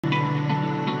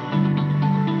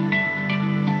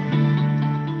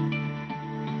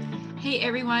Hey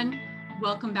everyone,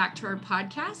 welcome back to our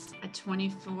podcast, a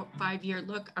 25-year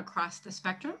look across the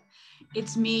spectrum.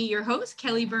 It's me, your host,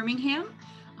 Kelly Birmingham,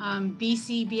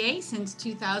 BCBA since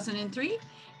 2003,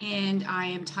 and I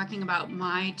am talking about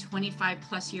my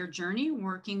 25+ year journey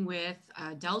working with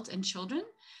adults and children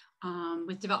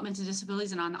with developmental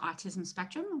disabilities and on the autism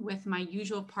spectrum with my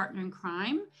usual partner in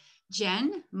crime,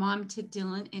 Jen, mom to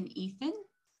Dylan and Ethan.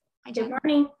 Hi, Jen. Good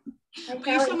morning.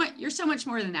 Well, you're so much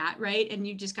more than that, right? And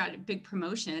you just got a big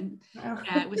promotion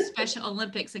with Special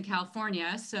Olympics in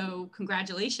California. So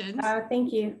congratulations.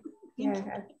 Thank you.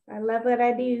 Yeah, I love what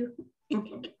I do.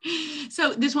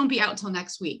 So this won't be out till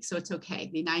next week, so it's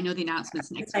okay. I know the announcement's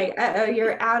next week.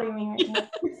 You're outing me right now.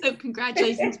 So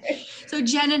congratulations. So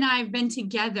Jen and I have been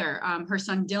together. Her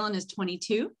son Dylan is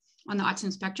 22 on the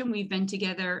autism spectrum. We've been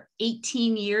together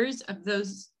 18 years of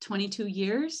those 22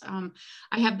 years.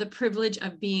 I have the privilege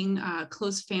of being a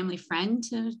close family friend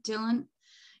to Dylan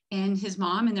and his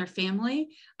mom and their family.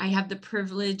 I have the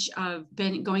privilege of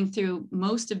going through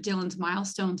most of Dylan's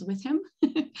milestones with him,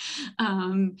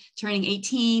 turning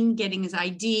 18, getting his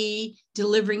ID,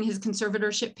 delivering his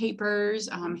conservatorship papers,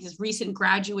 his recent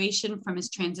graduation from his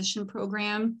transition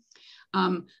program,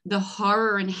 the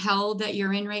horror and hell that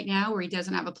you're in right now where he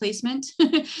doesn't have a placement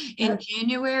in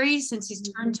January since he's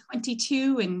turned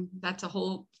 22. And that's a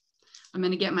whole, I'm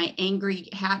going to get my angry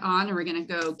hat on and we're going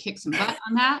to go kick some butt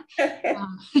on that.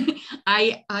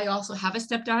 I also have a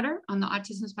stepdaughter on the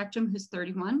autism spectrum who's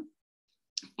 31.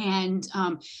 And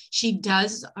she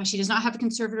does not have a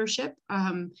conservatorship,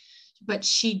 but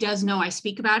she does know I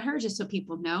speak about her, just so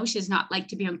people know. She does not like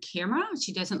to be on camera.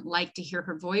 She doesn't like to hear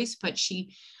her voice, but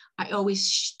I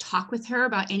always talk with her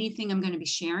about anything I'm going to be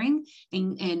sharing.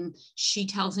 And she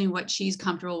tells me what she's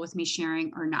comfortable with me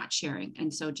sharing or not sharing.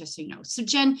 And so just so you know. So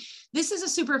Jen, this is a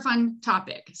super fun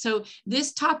topic. So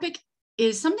this topic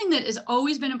is something that has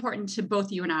always been important to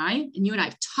both you and I. And you and I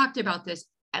have talked about this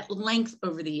at length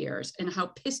over the years and how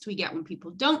pissed we get when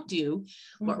people don't do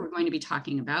what we're going to be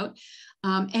talking about.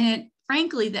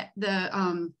 Frankly,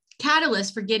 the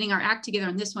catalyst for getting our act together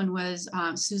on this one was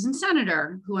Susan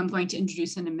Senator, who I'm going to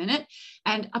introduce in a minute,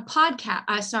 and a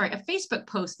Facebook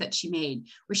post that she made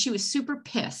where she was super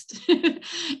pissed.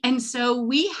 And so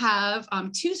we have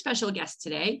two special guests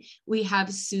today. We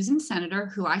have Susan Senator,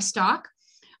 who I stalk.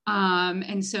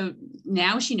 And so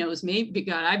now she knows me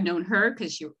because I've known her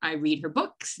because I read her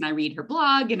books and I read her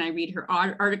blog and I read her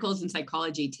articles in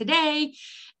Psychology Today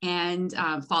and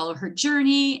follow her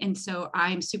journey. And so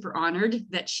I'm super honored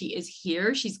that she is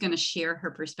here. She's going to share her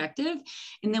perspective.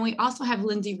 And then we also have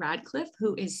Lindsay Radcliffe,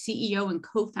 who is CEO and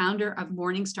co-founder of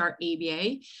Morningstar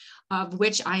ABA, of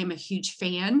which I am a huge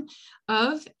fan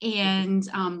of. And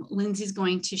Lindsay's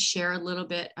going to share a little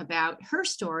bit about her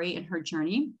story and her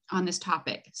journey on this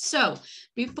topic. So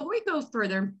before we go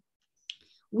further,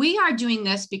 we are doing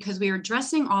this because we are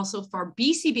addressing also for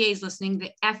BCBAs listening,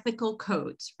 the ethical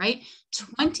codes, right?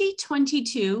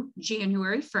 2022,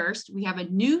 January 1st, we have a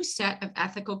new set of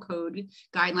ethical code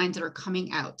guidelines that are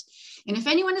coming out. And if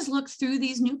anyone has looked through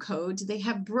these new codes, they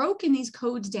have broken these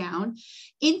codes down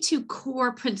into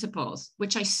core principles,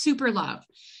 which I super love.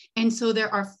 And so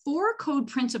there are 4 code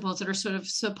principles that are sort of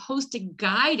supposed to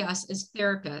guide us as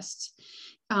therapists.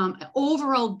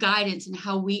 Overall guidance in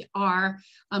how we are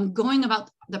going about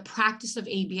the practice of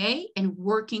ABA and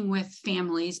working with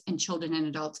families and children and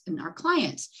adults and our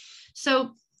clients.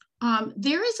 So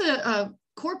there is a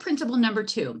core principle number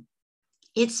 2.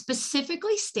 It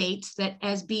specifically states that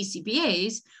as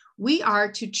BCBAs, we are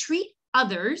to treat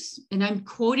others, and I'm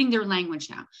quoting their language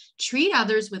now, treat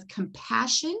others with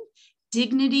compassion,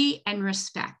 dignity, and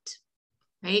respect.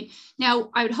 Right now,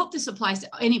 I would hope this applies to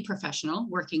any professional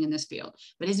working in this field,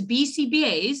 but as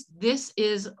BCBAs, this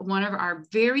is one of our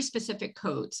very specific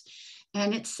codes.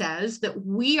 And it says that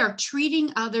we are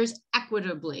treating others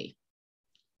equitably,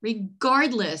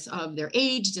 regardless of their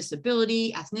age,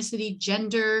 disability, ethnicity,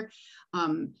 gender,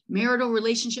 marital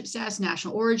relationship status,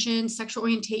 national origin, sexual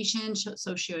orientation,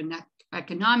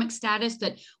 socioeconomic status,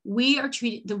 that we are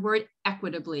treating the word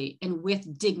equitably and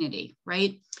with dignity,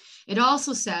 right? It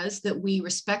also says that we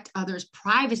respect others'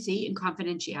 privacy and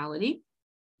confidentiality,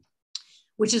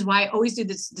 which is why I always do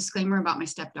this disclaimer about my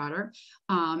stepdaughter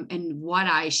and what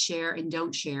I share and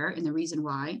don't share and the reason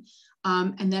why.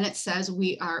 And then it says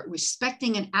we are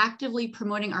respecting and actively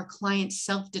promoting our clients'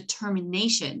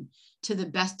 self-determination to the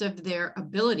best of their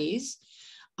abilities,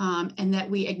 and that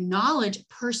we acknowledge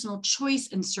personal choice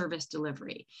in service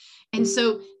delivery. And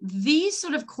so these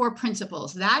sort of core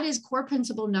principles, that is core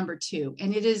principle number 2.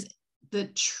 And it is the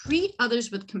treat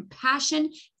others with compassion,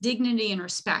 dignity, and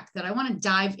respect that I want to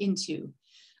dive into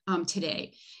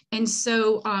today. And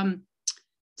so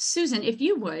Susan, if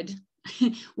you would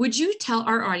you tell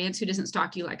our audience who doesn't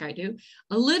stalk you like I do,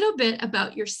 a little bit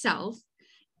about yourself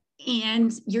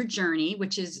and your journey,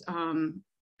 which is an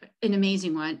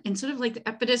amazing one, and sort of like the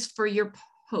impetus for your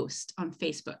post on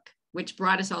Facebook, which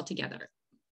brought us all together?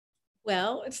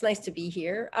 Well, it's nice to be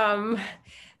here.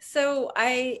 So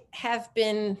I have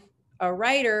been a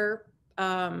writer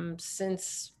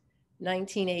since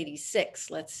 1986,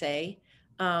 let's say.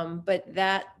 But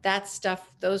that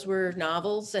stuff, those were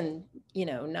novels and,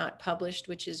 not published,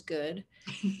 which is good.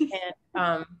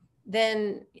 And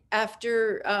then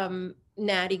after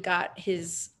Natty got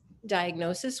his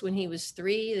diagnosis when he was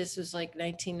 3, this was like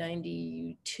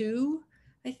 1992,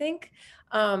 I think.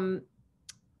 I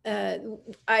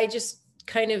just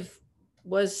kind of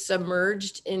was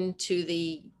submerged into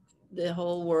the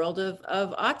whole world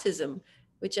of autism,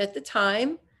 which at the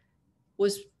time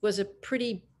was a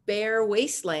pretty bare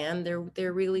wasteland.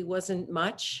 There really wasn't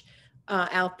much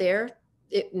out there.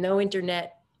 No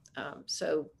internet.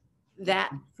 So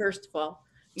that, first of all,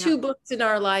 2 books in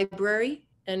our library,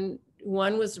 and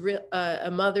one was a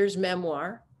mother's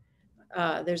memoir.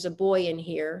 There's a boy in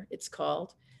here, it's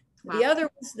called. Wow. The other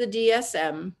was the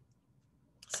DSM.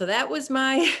 So that was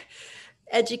my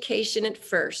education at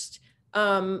first.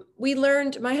 We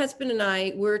learned, my husband and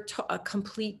I, we're a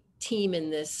complete team in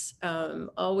this,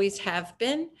 always have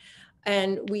been.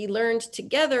 And we learned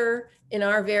together in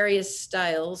our various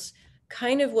styles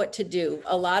kind of what to do.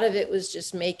 A lot of it was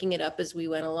just making it up as we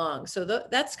went along. So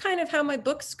that's kind of how my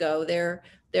books go. They're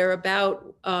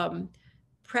about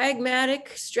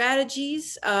pragmatic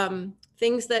strategies,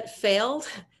 things that failed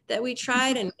that we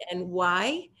tried and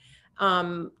why.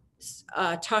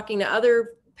 Talking to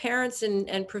other parents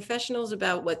and professionals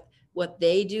about what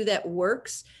they do that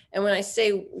works. And when I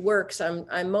say works,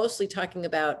 I'm mostly talking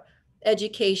about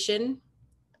education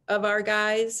of our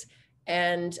guys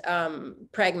and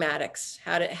pragmatics,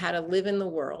 how to live in the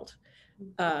world.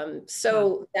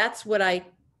 So that's what I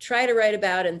try to write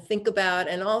about and think about.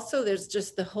 And also there's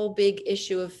just the whole big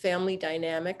issue of family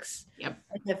dynamics. Yep.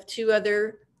 I have 2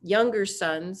 other younger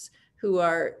sons who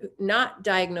are not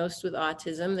diagnosed with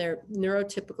autism. They're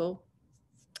neurotypical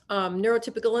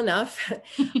enough.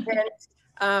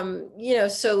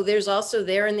 And, so there's also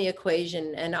there in the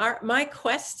equation. And my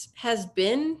quest has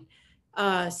been,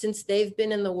 since they've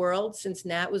been in the world, since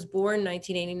Nat was born,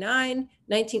 1989,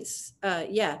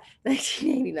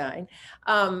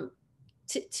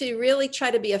 to really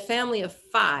try to be a family of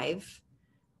 5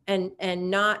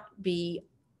 and not be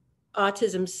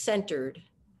autism centered.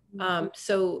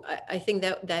 So I think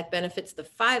that benefits the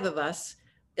 5 of us,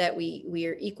 that we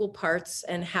are equal parts,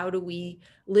 and how do we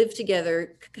live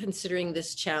together considering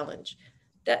this challenge.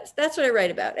 That's what I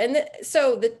write about. And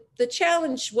so the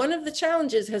challenge, one of the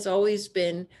challenges has always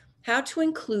been how to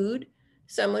include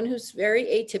someone who's very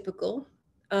atypical,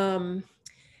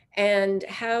 and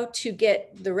how to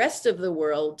get the rest of the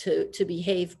world to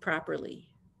behave properly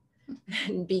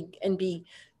and be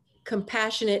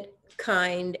compassionate,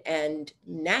 kind, and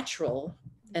natural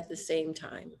at the same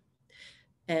time.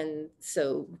 And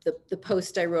so the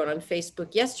post I wrote on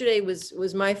Facebook yesterday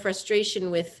was my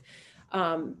frustration with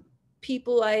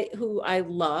people who I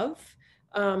love,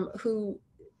 who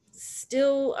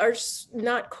still are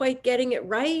not quite getting it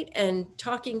right and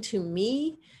talking to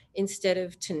me instead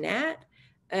of to Nat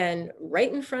and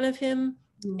right in front of him.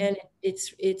 And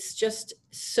it's just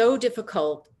so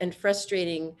difficult and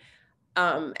frustrating.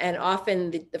 And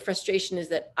often the frustration is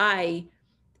that I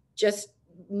just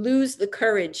lose the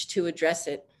courage to address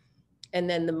it. And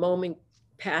then the moment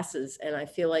passes and I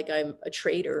feel like I'm a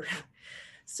traitor.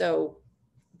 So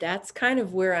that's kind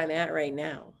of where I'm at right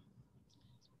now.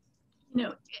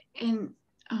 And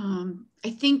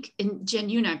I think, and Jen,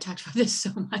 you and I have talked about this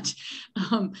so much,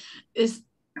 I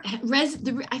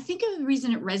think the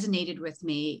reason it resonated with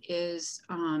me is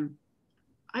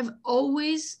I've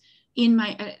always I'm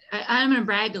going to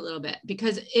brag a little bit,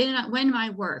 because when I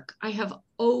work, I have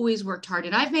always worked hard,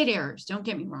 and I've made errors, don't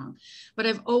get me wrong, but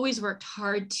I've always worked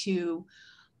hard to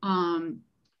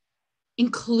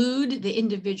include the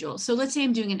individual. So let's say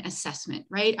I'm doing an assessment,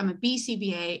 right? I'm a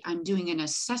BCBA, I'm doing an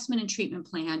assessment and treatment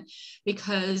plan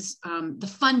because the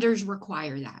funders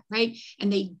require that, right? And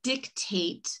they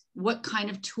dictate what kind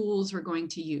of tools we're going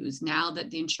to use now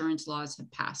that the insurance laws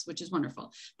have passed, which is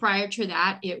wonderful. Prior to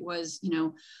that, it was,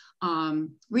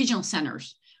 regional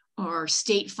centers or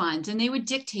state funds, and they would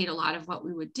dictate a lot of what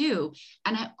we would do.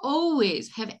 And I always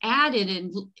have added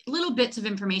in little bits of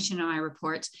information in my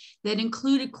reports that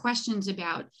included questions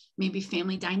about maybe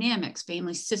family dynamics,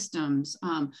 family systems,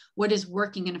 what is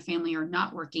working in a family or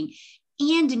not working.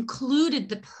 and included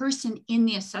the person in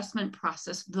the assessment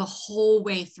process the whole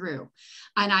way through.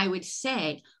 And I would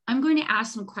say, I'm going to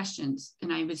ask some questions.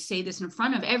 And I would say this in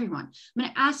front of everyone. I'm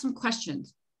going to ask some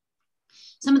questions.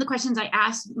 Some of the questions I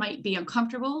ask might be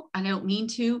uncomfortable. I don't mean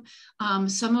to.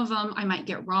 Some of them I might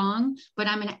get wrong, but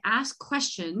I'm going to ask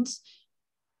questions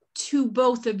to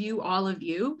both of you, all of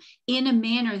you, in a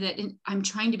manner that I'm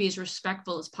trying to be as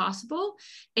respectful as possible.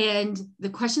 And the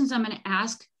questions I'm going to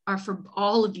ask are for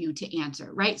all of you to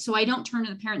answer, right? So I don't turn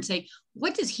to the parent and say,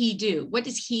 what does he do? What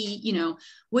does he,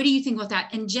 what do you think about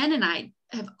that? And Jen and I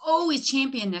have always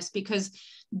championed this because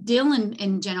Dylan,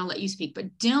 and Jen, I'll let you speak,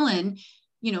 but Dylan,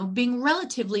 being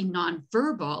relatively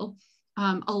nonverbal,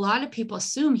 a lot of people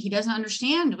assume he doesn't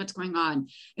understand what's going on.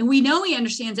 And we know he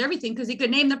understands everything because he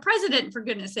could name the president, for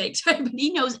goodness sakes, right? But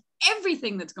he knows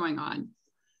everything that's going on.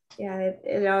 Yeah,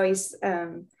 it always,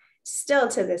 still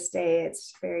to this day,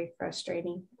 it's very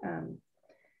frustrating, and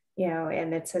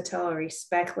it's a total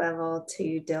respect level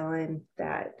to Dylan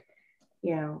that,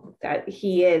 that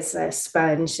he is a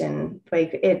sponge, and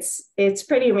like, it's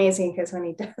pretty amazing because when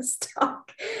he does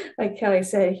talk, like Kelly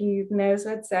said, he knows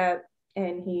what's up.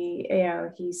 And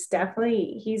he's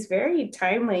very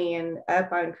timely and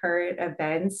up on current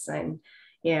events and,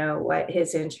 what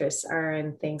his interests are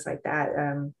and things like that.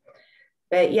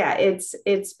 But yeah,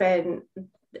 it's been,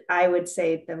 I would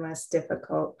say, the most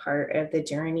difficult part of the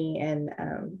journey. And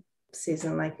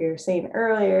Susan, like you were saying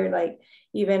earlier, like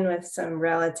even with some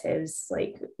relatives,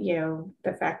 like,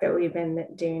 the fact that we've been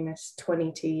doing this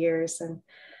 22 years, and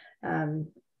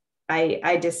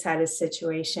I just had a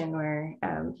situation where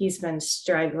he's been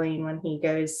struggling when he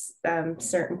goes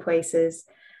certain places.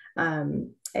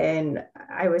 And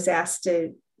I was asked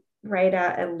to write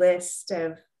out a list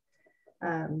of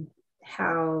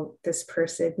how this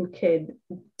person could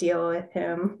deal with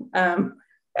him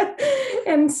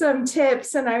and some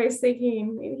tips. And I was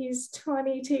thinking, he's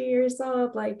 22 years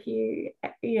old. Like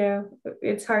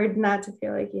it's hard not to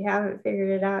feel like you haven't figured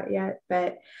it out yet.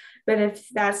 But if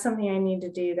that's something I need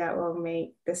to do that will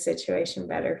make the situation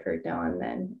better for Dylan,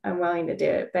 then I'm willing to do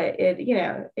it. But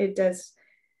it does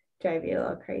drive you a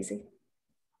little crazy.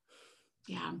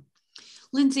 Yeah.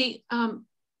 Lindsay,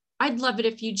 I'd love it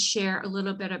if you'd share a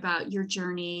little bit about your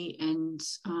journey. And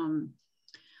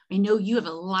I know you have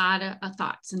a lot of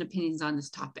thoughts and opinions on this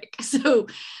topic. So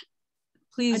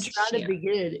please I try to be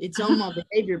good. It's on my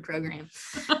behavior program.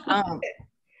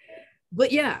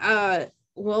 But yeah,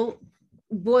 well,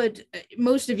 what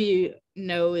most of you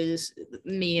know is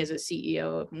me as a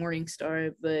CEO of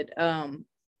Morningstar, but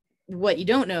what you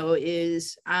don't know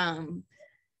is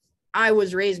I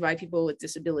was raised by people with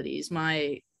disabilities.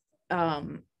 My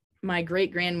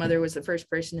great grandmother was the first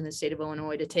person in the state of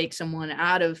Illinois to take someone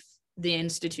out of the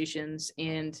institutions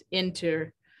and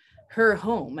into her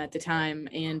home at the time,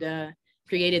 and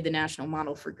created the national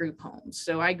model for group homes.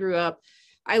 So I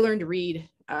learned to read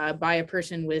by a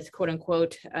person with quote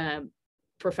unquote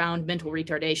profound mental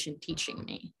retardation teaching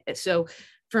me. So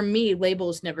for me,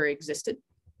 labels never existed.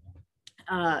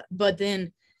 But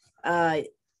then, I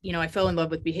fell in love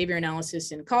with behavior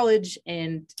analysis in college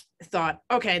and thought,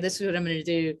 okay, this is what I'm going to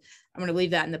do. I'm going to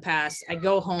leave that in the past. I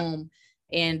go home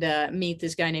and meet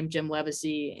this guy named Jim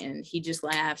Levesey, and he just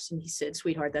laughs and he said,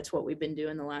 sweetheart, that's what we've been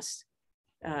doing the last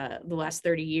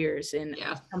 30 years. And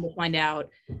come to find out,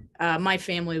 my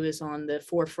family was on the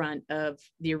forefront of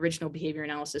the original behavior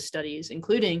analysis studies,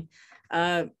 including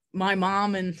my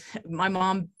mom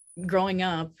growing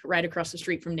up right across the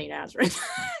street from Nate Azrin.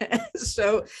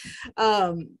 So,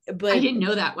 but I didn't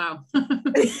know that. Wow.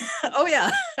 Oh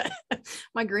yeah.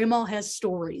 My grandma has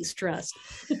stories, trust.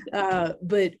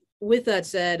 But with that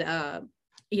said,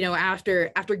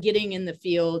 after getting in the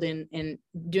field and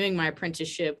doing my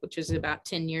apprenticeship, which was about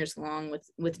 10 years long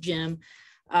with Jim,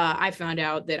 I found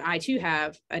out that I too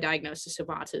have a diagnosis of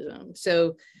autism.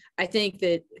 So I think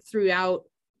that throughout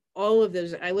all of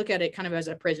those, I look at it kind of as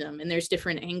a prism, and there's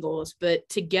different angles, but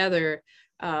together,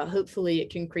 hopefully it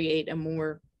can create a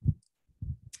more,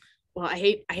 well,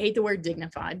 I hate the word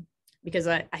dignified, because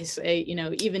I say,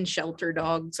 even shelter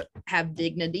dogs have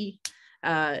dignity.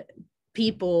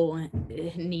 People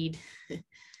need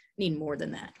more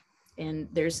than that. And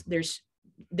there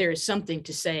is something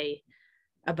to say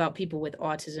about people with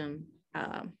autism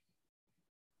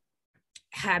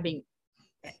having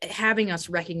us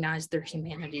recognize their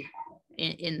humanity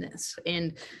in this.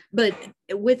 But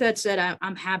with that said,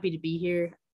 I'm happy to be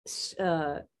here.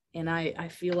 And I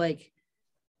feel like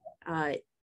I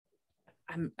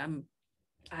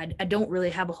don't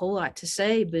really have a whole lot to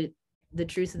say, but the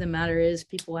truth of the matter is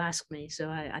people ask me, so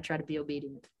I try to be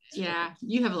obedient. Yeah,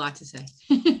 you have a lot to say.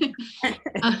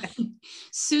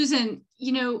 Susan,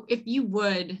 if you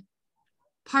would,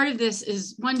 part of this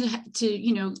is one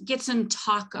to get some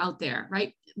talk out there,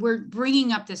 right? We're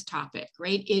bringing up this topic,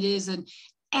 right? It is an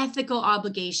ethical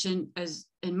obligation as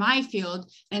in my field,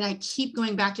 and I keep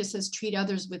going back to says treat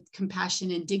others with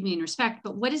compassion and dignity and respect,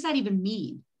 but what does that even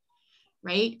mean,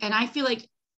 right? And I feel like,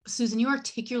 Susan, you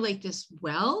articulate this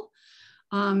well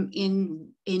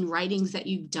in writings that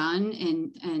you've done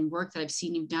and work that I've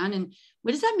seen you've done. And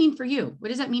what does that mean for you? What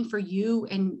does that mean for you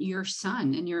and your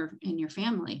son and your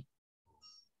family?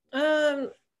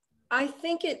 I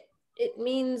think it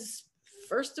means,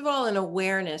 first of all, an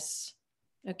awareness,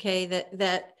 okay,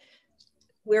 that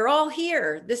we're all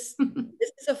here. This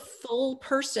is a full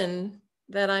person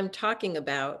that I'm talking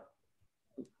about,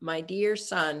 my dear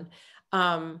son,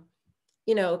 full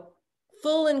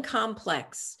and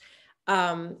complex.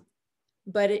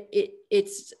 But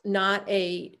it's not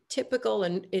a typical,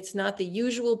 and it's not the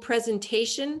usual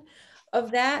presentation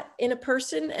of that in a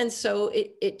person. And so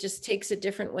it just takes a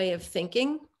different way of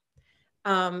thinking.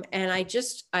 And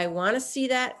I want to see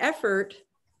that effort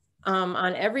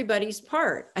on everybody's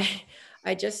part.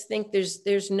 I just think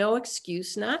there's no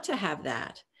excuse not to have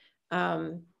that.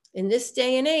 In this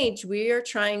day and age, we are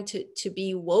trying to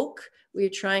be woke. We're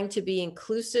trying to be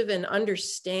inclusive and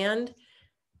understand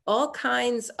all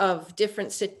kinds of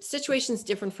different situations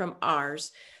different from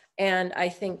ours. And I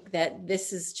think that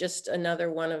this is just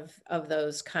another one of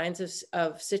those kinds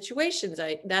of situations.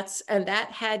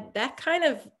 That kind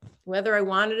of, whether I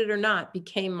wanted it or not,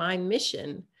 became my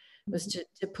mission, was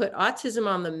to put autism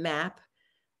on the map.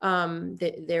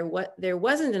 There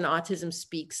wasn't an Autism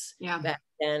Speaks back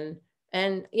then.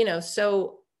 And,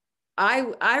 so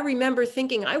I remember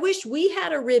thinking, I wish we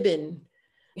had a ribbon.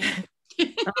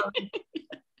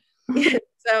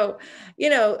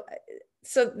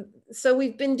 So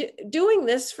we've been doing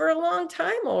this for a long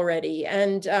time already.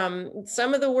 And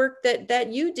some of the work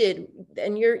that you did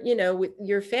and with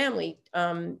your family,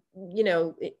 kind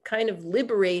of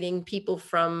liberating people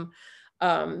from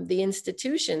the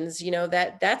institutions,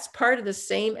 that's part of the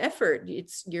same effort.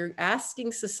 You're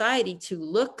asking society to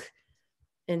look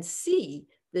and see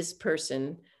this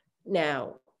person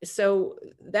now. So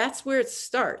that's where it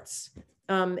starts.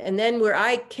 And then where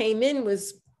I came in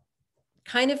was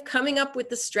kind of coming up with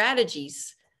the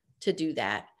strategies to do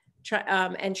that,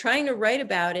 and trying to write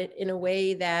about it in a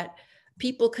way that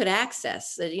people could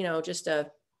access, that, just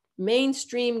a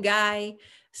mainstream guy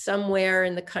somewhere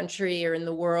in the country or in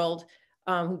the world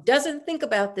who doesn't think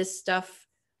about this stuff.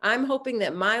 I'm hoping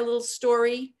that my little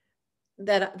story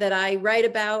that I write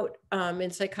about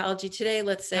in Psychology Today,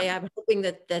 let's say, I'm hoping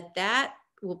that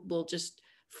will just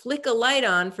flick a light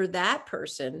on for that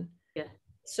person,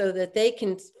 so that they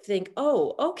can think,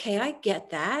 oh, okay, I get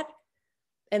that.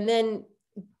 And then,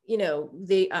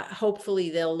 they hopefully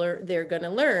they're going to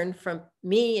learn from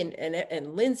me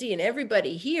and Lindsay and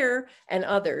everybody here and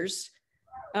others.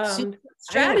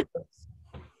 Strategies.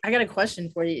 I got a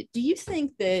question for you. Do you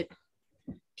think that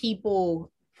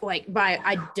people, like, by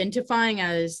identifying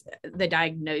as the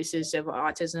diagnosis of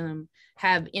autism,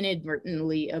 have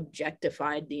inadvertently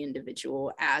objectified the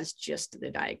individual as just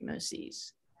the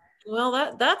diagnoses?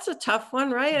 Well, that's a tough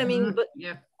one, right? I mean, but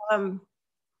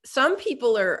some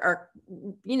people are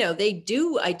they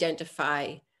do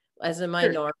identify as a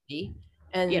minority,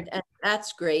 and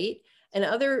that's great. And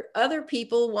other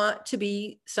people want to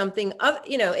be something of,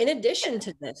 in addition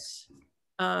to this.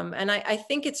 And I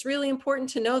think it's really important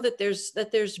to know that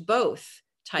there's both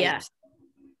types,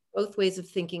 both ways of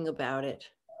thinking about it.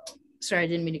 Sorry, I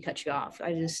didn't mean to cut you off.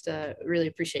 I just really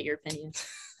appreciate your opinions.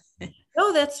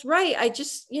 No, that's right. I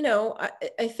just,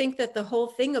 I think that the whole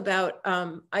thing about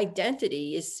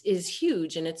identity is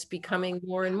huge, and it's becoming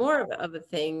more and more of a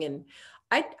thing. And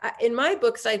I in my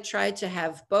books, I tried to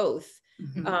have both.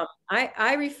 Mm-hmm.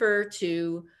 I refer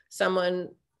to someone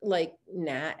like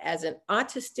Nat as an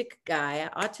autistic guy, an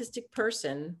autistic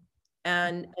person.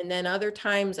 And then other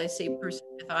times I say person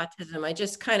with autism. I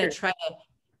just kind of try to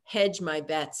hedge my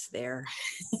bets there.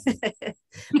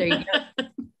 There you go.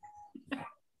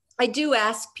 I do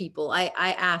ask people, I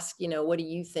ask, what do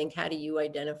you think? How do you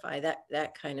identify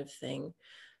that kind of thing?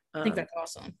 I think that's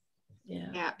awesome.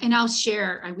 Yeah. And I'll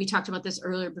share, we talked about this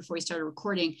earlier before we started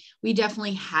recording. We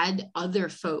definitely had other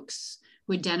folks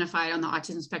who identified on the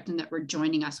autism spectrum that were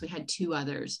joining us. We had 2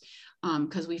 others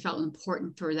because we felt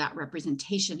important for that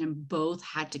representation, and both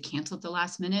had to cancel at the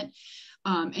last minute.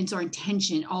 And so our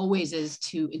intention always is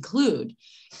to include,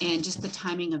 and just the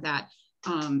timing of that.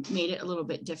 made it a little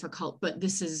bit difficult, but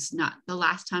this is not the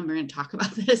last time we're going to talk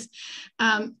about this.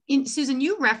 Susan,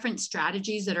 you referenced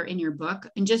strategies that are in your book.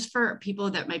 And just for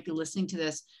people that might be listening to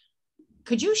this,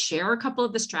 could you share a couple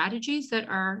of the strategies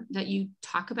that you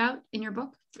talk about in your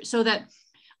book so that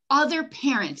other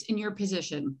parents in your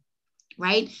position,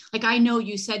 right? Like, I know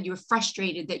you said you were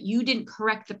frustrated that you didn't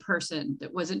correct the person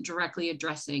that wasn't directly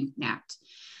addressing Nat.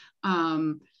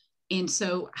 And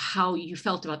so how you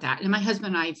felt about that. And my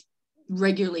husband and I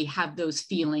regularly have those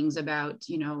feelings about,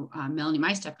 Melanie,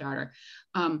 my stepdaughter.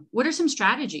 What are some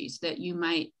strategies that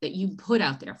you put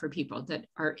out there for people that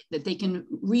they can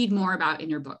read more about in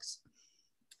your books?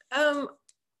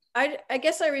 I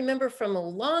guess I remember from a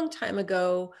long time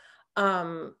ago,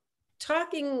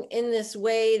 talking in this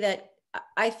way that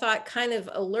I thought kind of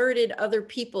alerted other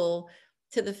people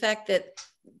to the fact that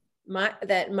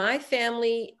my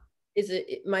family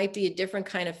it might be a different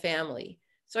kind of family.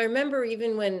 So I remember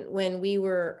even when we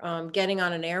were getting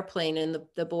on an airplane and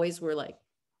the boys were like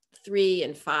 3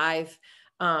 and 5,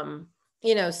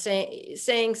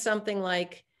 saying something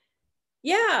like,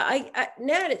 yeah,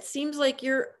 Nat, it seems like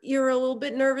you're a little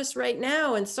bit nervous right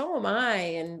now, and so am I,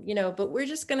 and but we're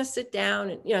just going to sit down,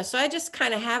 and so I just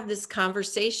kind of have this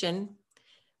conversation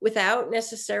without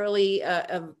necessarily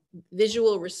a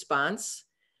visual response,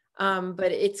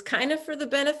 but it's kind of for the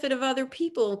benefit of other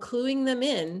people, cluing them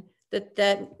in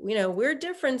that we're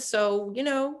different, so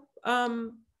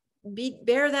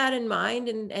bear that in mind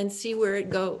and see where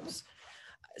it goes.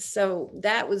 So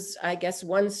that was, I guess,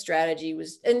 one strategy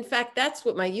was, in fact, that's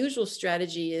what my usual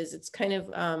strategy is. It's kind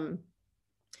of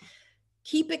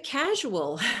keep it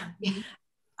casual,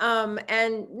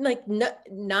 and like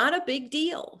not a big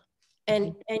deal.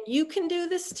 And you can do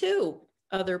this too,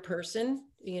 other person,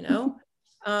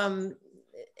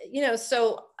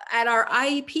 so at our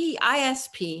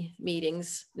ISP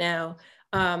meetings now,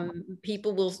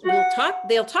 people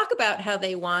they'll talk about how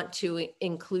they want to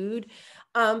include,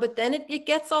 but then it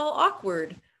gets all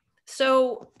awkward.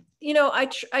 So,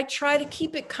 I try to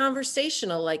keep it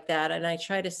conversational like that. And I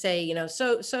try to say,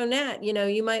 so Nat,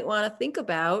 you might want to think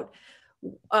about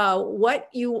what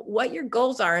your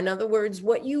goals are. In other words,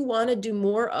 what you want to do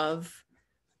more of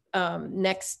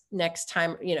next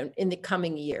time, in the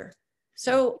coming year.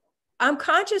 So I'm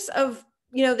conscious of,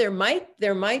 there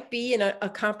might be a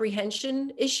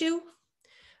comprehension issue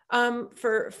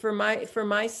for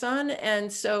my son.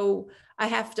 And so I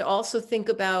have to also think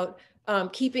about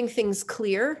keeping things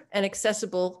clear and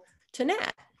accessible to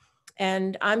Nat.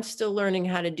 And I'm still learning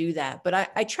how to do that. But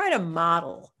I try to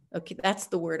model. Okay, that's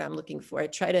the word I'm looking for. I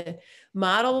try to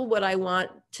model what I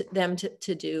want them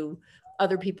to do,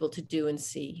 other people to do and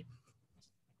see.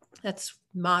 That's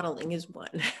modeling is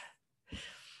one.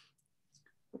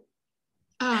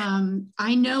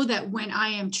 I know that when I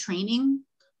am training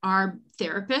our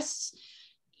therapists,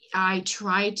 I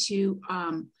try to,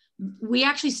 we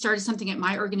actually started something at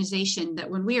my organization that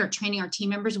when we are training our team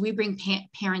members, we bring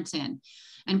parents in.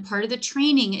 And part of the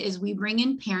training is we bring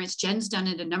in parents. Jen's done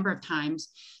it a number of times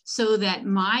so that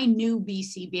my new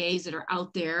BCBAs that are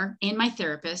out there and my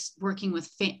therapists working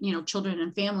with, children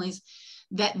and families,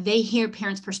 that they hear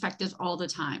parents' perspectives all the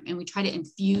time. And we try to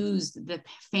infuse the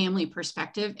family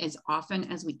perspective as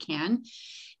often as we can.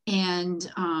 And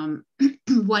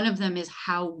one of them is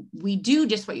how we do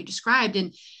just what you described.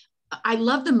 And I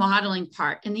love the modeling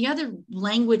part. And the other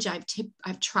language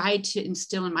I've tried to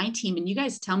instill in my team, and you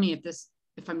guys tell me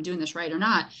if I'm doing this right or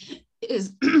not,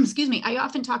 is, excuse me, I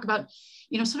often talk about,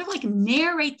 sort of like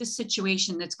narrate the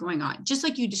situation that's going on, just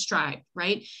like you described,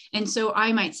 right? And so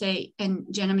I might say, and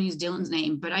Jen, I'm gonna use Dylan's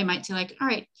name, but I might say like, all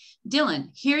right,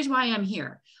 Dylan, here's why I'm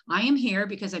here. I am here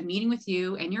because I'm meeting with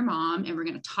you and your mom, and we're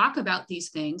going to talk about these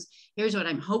things. Here's what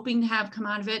I'm hoping to have come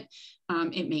out of it.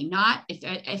 It may not.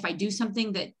 If I do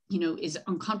something that, is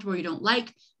uncomfortable or you don't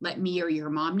like, let me or your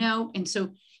mom know. And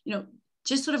so,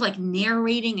 just sort of like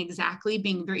narrating exactly,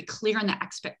 being very clear on the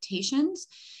expectations.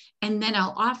 And then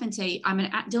I'll often say,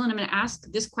 Dylan, I'm going to ask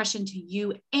this question to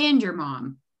you and your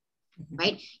mom,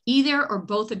 right? Either or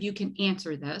both of you can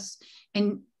answer this.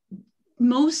 And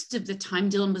most of the time,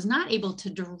 Dylan was not able to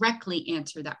directly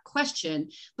answer that question,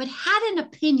 but had an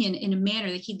opinion in a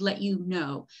manner that he'd let you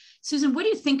know. Susan, what do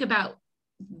you think about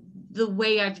the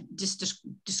way I've just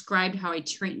described how I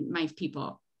train my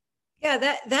people?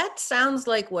 Yeah, that sounds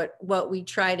like what we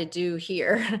try to do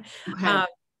here. Okay.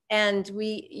 And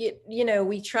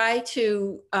we try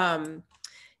to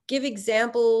give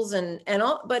examples and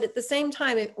all, but at the same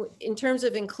time, in terms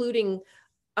of including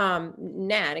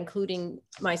Nat, including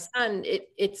my son,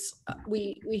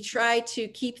 we try to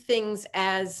keep things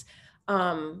as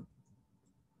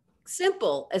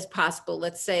simple as possible.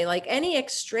 Let's say, like, any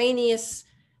extraneous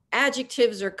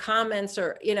adjectives or comments,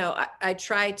 or, you know, I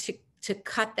try to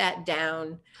cut that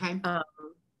down. Okay.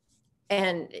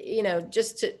 And, you know,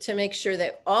 just to make sure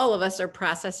that all of us are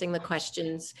processing the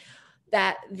questions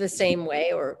that the same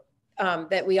way, or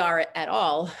that we are at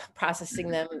all processing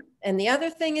them. And the other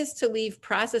thing is to leave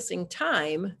processing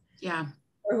time. Yeah.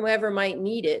 For whoever might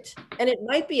need it. And it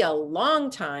might be a long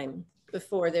time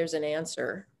before there's an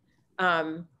answer.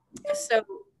 So,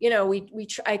 you know,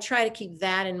 I try to keep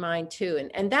that in mind too.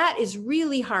 And that is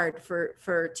really hard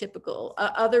for typical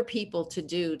other people to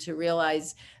do, to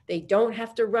realize they don't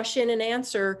have to rush in and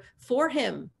answer for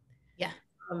him. Yeah.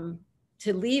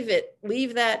 To leave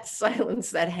that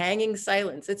silence, that hanging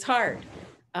silence. It's hard.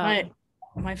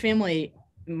 My family,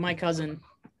 my cousin,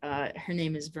 her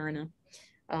name is Verna.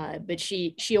 But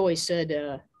she always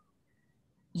said,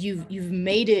 you've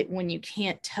made it when you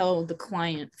can't tell the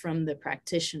client from the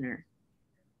practitioner.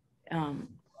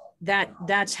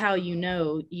 That's how you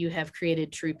know you have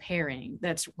created true pairing.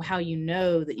 That's how you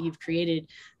know that you've created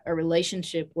a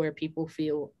relationship where people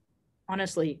feel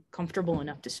honestly comfortable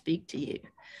enough to speak to you.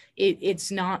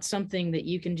 It's not something that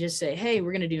you can just say, hey,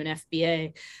 we're going to do an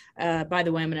FBA. By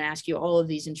the way, I'm going to ask you all of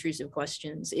these intrusive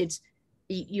questions.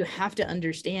 You have to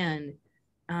understand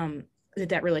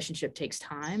that relationship takes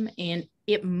time, and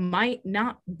it might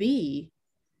not be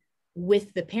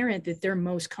with the parent that they're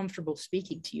most comfortable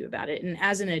speaking to you about it. And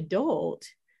as an adult,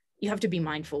 you have to be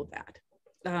mindful of that.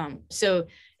 So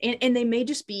they may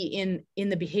just be in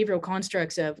the behavioral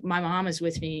constructs of, my mom is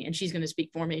with me and she's going to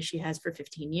speak for me. She has for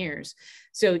 15 years.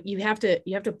 So you have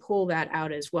to pull that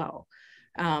out as well.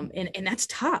 And that's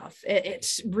tough.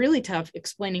 It's really tough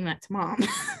explaining that to mom.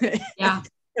 Yeah.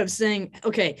 Of saying,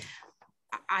 okay,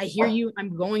 I hear you.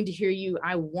 I'm going to hear you.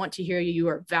 I want to hear you. You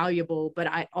are valuable, but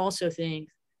I also think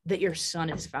that your son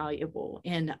is valuable.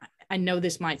 And I know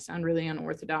this might sound really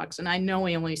unorthodox, and I know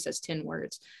he only says 10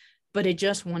 words, but I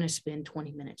just want to spend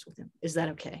 20 minutes with him. Is that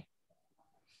okay?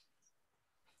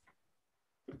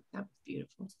 That's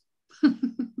beautiful.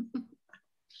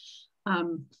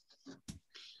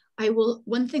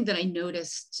 One thing that I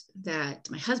noticed that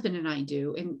my husband and I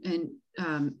do, and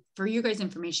for you guys'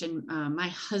 information, my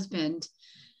husband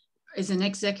is an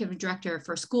executive director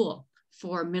for a school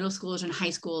for middle schoolers and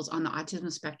high schools on the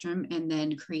autism spectrum, and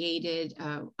then created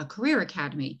a career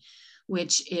academy,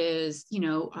 which is,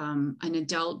 an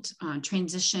adult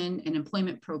transition and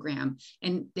employment program.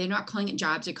 And they're not calling it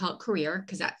jobs, they call it career,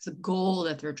 because that's the goal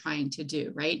that they're trying to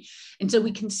do, right? And so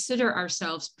we consider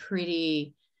ourselves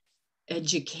pretty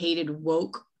educated,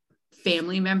 woke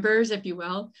family members, if you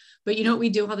will. But you know what we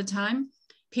do all the time?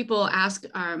 People ask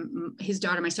his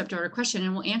daughter, my stepdaughter, a question,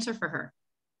 and we'll answer for her.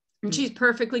 And she's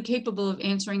perfectly capable of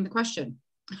answering the question,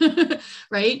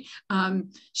 right?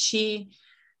 She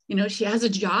has a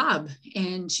job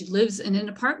and she lives in an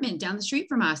apartment down the street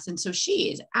from us. And so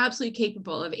she is absolutely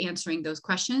capable of answering those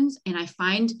questions. And I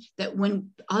find that when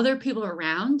other people are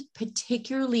around,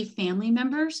 particularly family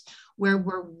members, where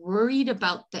we're worried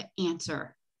about the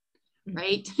answer,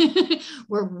 right?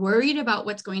 We're worried about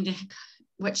what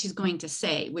she's going to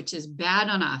say, which is bad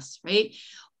on us, right?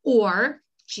 Or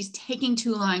she's taking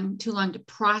too long to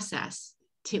process,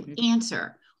 to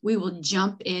answer. We will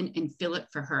jump in and fill it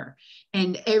for her.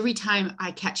 And every time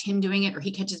I catch him doing it or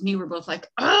he catches me, we're both like,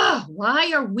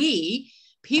 why are we,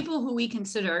 people who we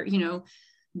consider,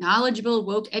 knowledgeable,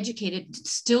 woke, educated,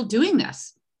 still doing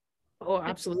this? Oh,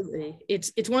 absolutely.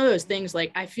 It's one of those things,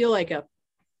 like, I feel like a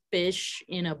fish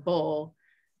in a bowl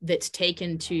that's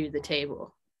taken to the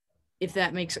table, if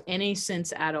that makes any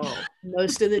sense at all.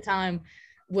 Most of the time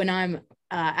when I'm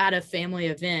at a family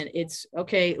event, it's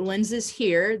okay, Lynn's is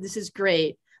here, this is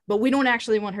great, but we don't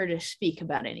actually want her to speak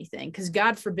about anything, because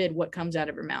God forbid what comes out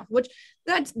of her mouth, which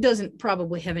that doesn't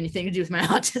probably have anything to do with my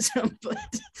autism, but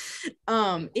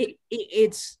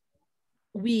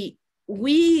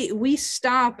we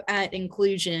stop at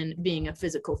inclusion being a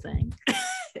physical thing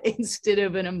instead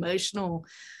of an emotional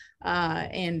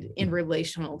and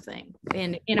relational thing.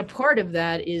 And a part of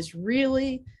that is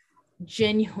really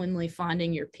genuinely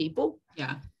finding your people.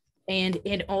 Yeah. And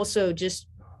also just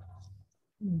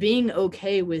being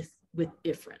okay with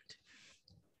different.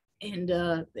 And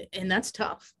that's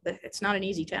tough. It's not an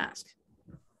easy task.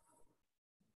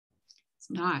 It's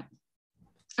not.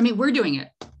 I mean, we're doing it.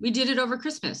 We did it over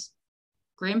Christmas.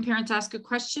 Grandparents ask a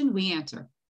question, we answer.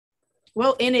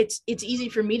 Well, and it's easy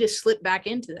for me to slip back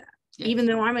into that. Yeah. Even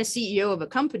though I'm a CEO of a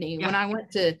company, yeah. When I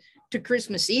went to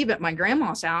Christmas Eve at my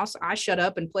grandma's house, I shut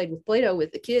up and played with Play-Doh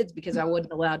with the kids because I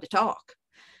wasn't allowed to talk.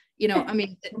 I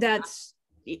mean, that's,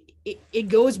 it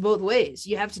goes both ways.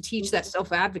 You have to teach that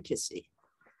self-advocacy.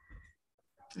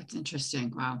 That's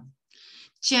interesting. Wow.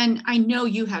 Jen, I know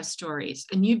you have stories,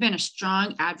 and you've been a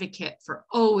strong advocate for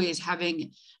always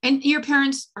having, and your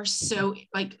parents are so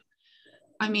like,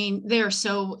 I mean, they are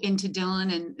so into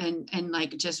Dylan and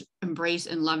like just embrace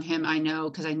and love him. I know,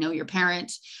 because I know your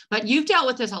parents, but you've dealt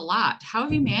with this a lot. How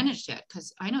have you managed it?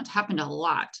 Because I know it's happened a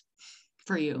lot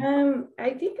for you.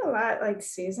 I think a lot, like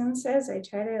Susan says, I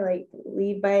try to like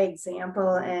lead by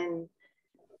example. And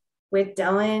with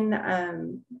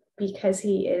Dylan, because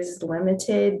he is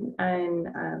limited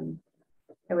on,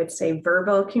 I would say,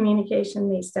 verbal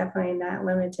communication, he's definitely not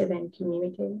limited in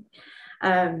communicating.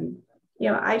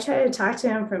 I try to talk to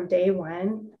him from day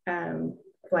one,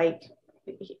 like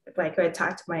I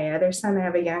talk to my other son. I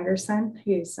have a younger son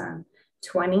who's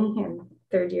 20 and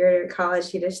third year of college.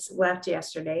 He just left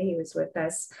yesterday. He was with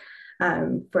us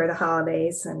for the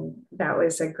holidays, and that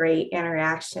was a great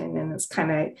interaction. And it's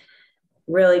kind of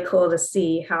really cool to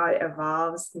see how it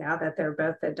evolves now that they're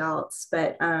both adults.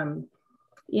 But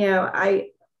I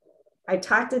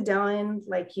talk to Dylan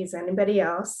like he's anybody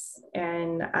else,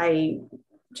 and I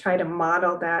try to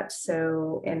model that,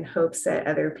 so in hopes that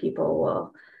other people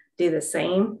will do the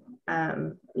same.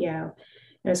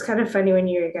 It was kind of funny when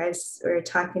you guys were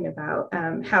talking about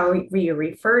how you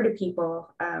refer to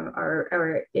people,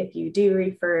 or if you do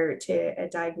refer to a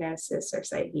diagnosis or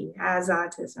say he has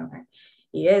autism or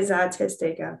he is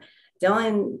autistic.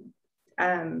 Dylan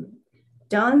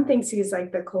thinks he's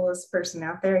like the coolest person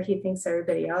out there. He thinks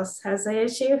everybody else has the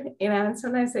issue, and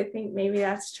sometimes I think maybe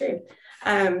that's true.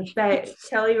 But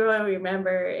Kelly will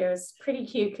remember, it was pretty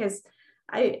cute because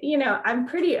I'm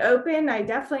pretty open.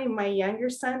 My younger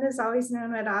son has always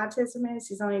known what autism is.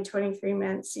 He's only 23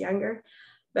 months younger.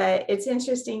 But it's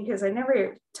interesting because I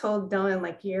never told Dylan,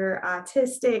 like, you're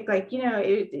autistic. Like,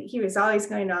 he was always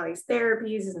going to all these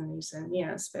therapies and he's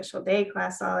in, special day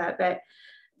class, all that. But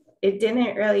it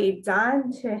didn't really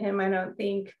dawn to him, I don't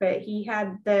think. But he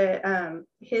had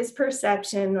his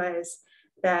perception was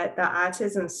that the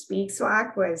Autism Speaks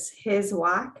walk was his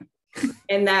walk,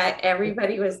 and that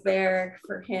everybody was there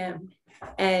for him.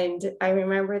 And I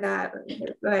remember that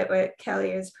what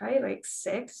Kelly was probably like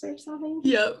 6 or something.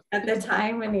 Yep. At the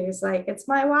time when he was like, it's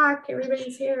my walk,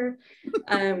 everybody's here.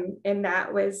 And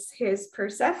that was his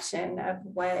perception of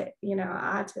what,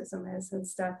 autism is and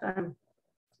stuff.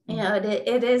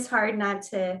 It is hard not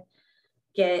to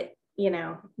get,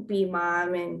 be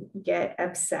mom and get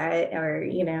upset, or,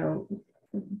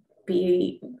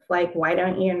 be like, why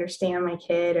don't you understand my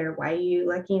kid, or why are you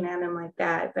looking at him like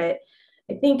that? But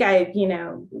I think I've,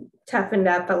 toughened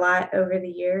up a lot over the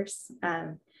years.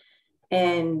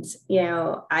 And,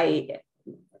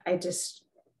 I just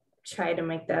try to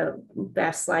make the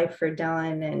best life for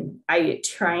Dylan. And I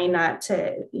try not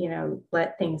to,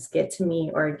 let things get to me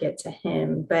or get to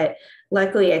him. But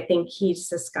luckily, I think he's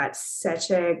just got such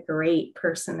a great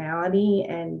personality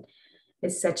and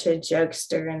is such a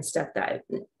jokester and stuff that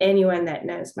anyone that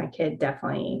knows my kid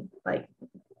definitely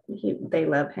they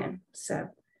love him. So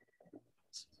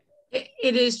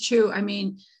it is true. I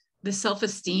mean, the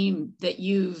self-esteem that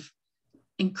you've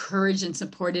encouraged and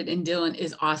supported in Dylan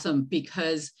is awesome,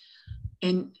 because,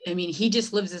 he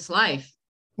just lives his life.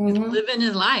 He's living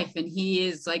his life, and he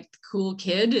is like the cool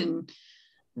kid and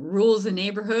rules the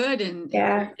neighborhood. And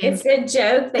it's a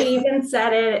joke. They even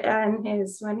said it on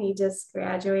when he just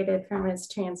graduated from his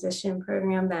transition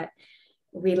program, that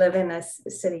we live in a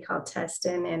city called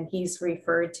Tustin, and he's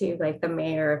referred to like the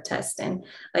mayor of Tustin.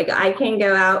 Like, I can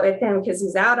go out with him because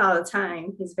he's out all the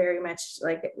time. He's very much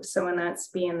like someone that's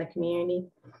be in the community.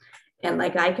 And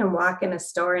like, I can walk in a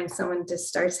store and someone just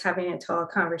starts having a total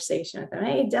conversation with him.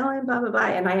 Hey, Dylan, blah, blah, blah.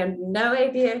 And I have no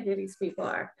idea who these people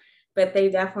are, but they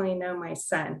definitely know my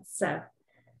son. So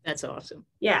that's awesome.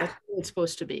 Yeah. That's what it's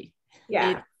supposed to be.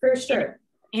 Yeah, for sure.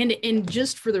 And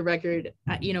just for the record,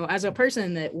 as a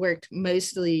person that worked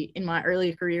mostly in my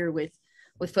early career with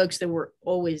folks that were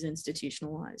always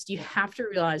institutionalized, you have to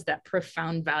realize that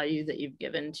profound value that you've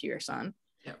given to your son,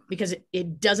 because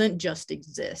it doesn't just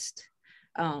exist.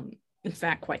 In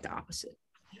fact, quite the opposite.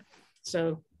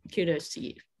 So kudos to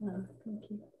you. Oh,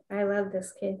 thank you. I love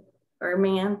this kid, or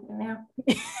man,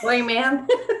 boy, man.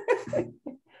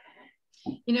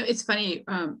 It's funny.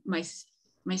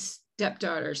 My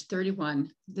stepdaughter's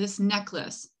 31. This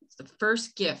necklace, it's the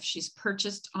first gift she's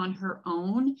purchased on her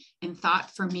own and thought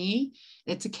for me.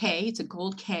 It's a K, it's a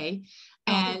gold K.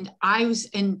 And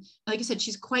like I said,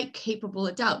 she's quite capable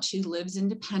adult. She lives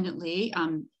independently.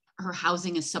 Her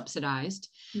housing is subsidized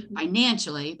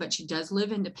financially, but she does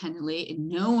live independently, and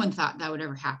no one thought that would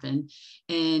ever happen.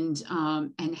 And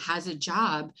has a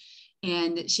job.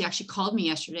 And she actually called me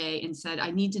yesterday and said,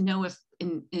 I need to know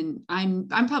and I'm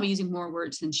probably using more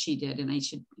words than she did, and I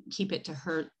should keep it to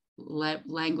her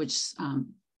language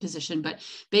position. But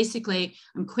basically,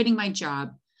 I'm quitting my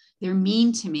job. They're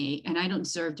mean to me, and I don't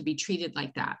deserve to be treated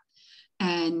like that.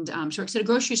 And she works at a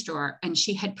grocery store, and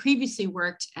she had previously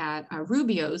worked at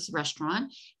Rubio's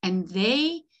restaurant, and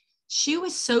she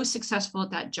was so successful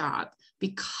at that job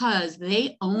because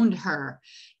they owned her,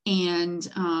 and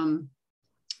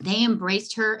they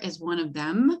embraced her as one of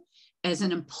them, as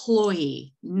an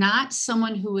employee, not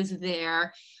someone who was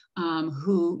there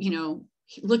who, you know,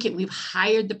 we've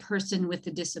hired the person with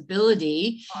the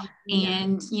disability,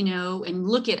 and, you know, and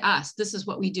look at us, this is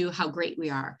what we do, how great we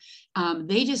are.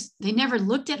 They never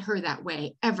looked at her that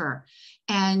way ever.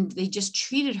 And they just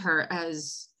treated her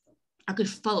as a good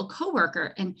fellow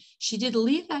coworker. And she did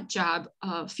leave that job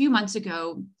a few months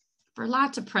ago for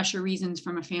lots of pressure reasons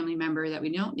from a family member that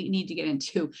we don't need to get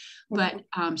into. But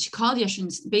she called yesterday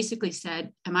and basically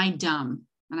said, am I dumb?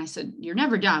 And I said, you're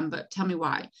never dumb, but tell me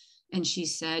why. And she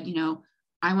said, you know,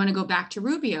 I want to go back to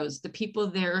Rubio's. The people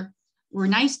there were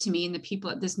nice to me, and the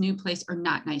people at this new place are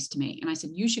not nice to me. And I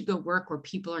said, you should go work where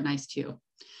people are nice to you.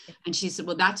 And she said,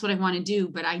 well, that's what I want to do.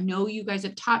 But I know you guys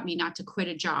have taught me not to quit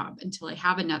a job until I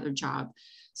have another job.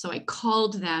 So I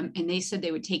called them, and they said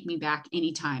they would take me back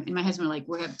anytime. And my husband were like,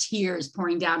 we have tears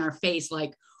pouring down our face.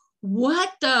 Like,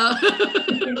 what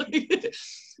the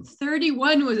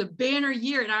 31 was a banner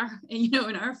year in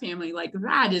our family. Like,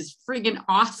 that is friggin'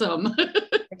 awesome.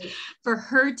 For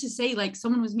her to say, like,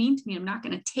 someone was mean to me, I'm not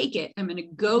going to take it. I'm going to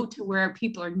go to where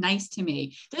people are nice to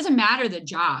me. It doesn't matter the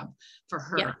job for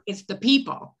her. Yeah. It's the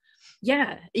people.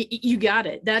 Yeah, you got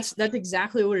it. That's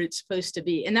exactly what it's supposed to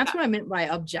be. And that's what I meant by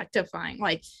objectifying.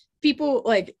 Like, people,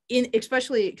 like,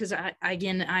 especially because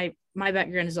my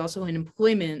background is also in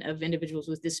employment of individuals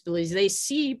with disabilities. They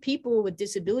see people with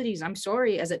disabilities, I'm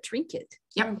sorry, as a trinket.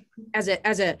 Yep. As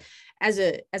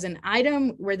an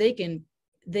item where they can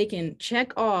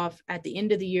check off at the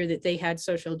end of the year that they had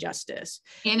social justice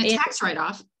and a tax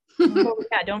write-off. Oh,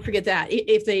 yeah, don't forget that,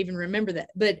 if they even remember that.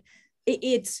 But it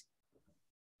is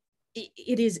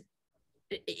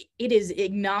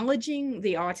acknowledging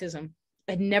the autism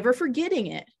and never forgetting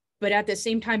it, but at the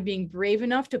same time being brave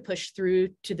enough to push through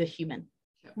to the human,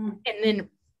 and then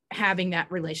having that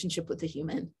relationship with the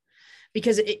human,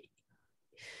 because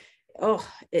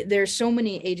there's so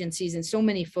many agencies and so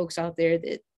many folks out there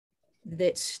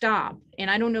that stop,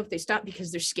 and I don't know if they stop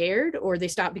because they're scared or they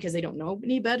stop because they don't know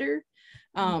any better.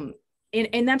 And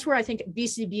that's where I think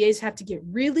BCBAs have to get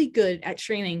really good at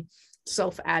training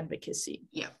self-advocacy.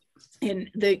 Yeah. And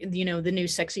the new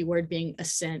sexy word being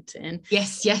assent. And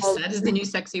yes, that is the new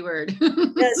sexy word.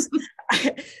 Yes.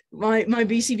 My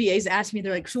BCBAs asked me,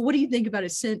 they're like, so what do you think about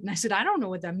assent? And I said, I don't know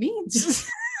what that means.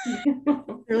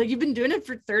 They're like, you've been doing it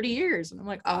for 30 years. And I'm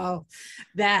like, oh,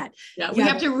 that. Yeah, we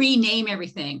have to rename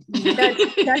everything.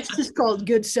 That's just called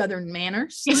good Southern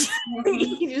manners.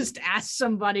 You just ask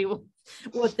somebody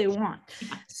what they want.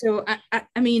 So,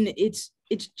 I mean, it's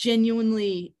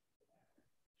genuinely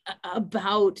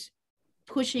about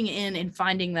pushing in and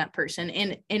finding that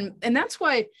person. And that's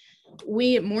why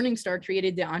we at Morningstar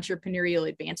created the Entrepreneurial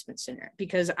Advancement Center,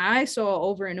 because I saw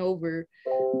over and over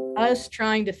us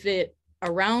trying to fit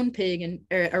a round peg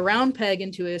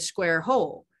into a square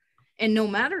hole. And no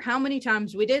matter how many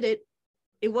times we did it,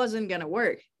 it wasn't going to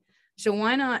work. So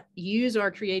why not use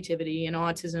our creativity in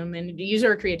autism and use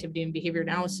our creativity in behavior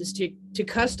analysis to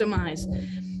customize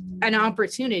an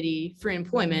opportunity for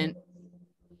employment,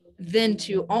 then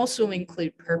to also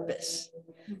include purpose.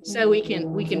 So we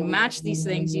can match these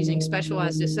things using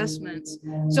specialized assessments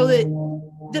so that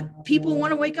the people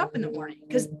want to wake up in the morning,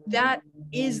 because that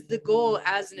is the goal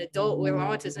as an adult with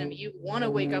autism. You want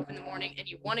to wake up in the morning and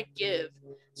you want to give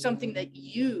something that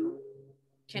you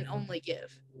can only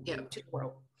give to the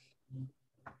world.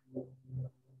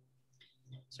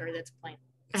 Sorry, that's a plane.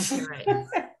 That's all right.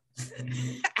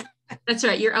 That's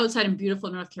right. You're outside in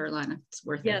beautiful North Carolina. It's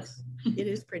worth it. Yes, it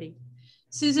is pretty.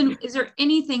 Susan, is there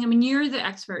anything, I mean, you're the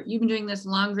expert, you've been doing this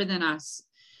longer than us.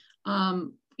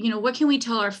 What can we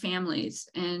tell our families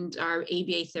and our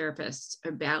ABA therapists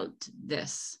about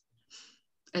this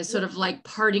as sort of like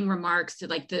parting remarks to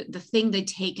like the thing they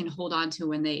take and hold on to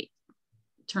when they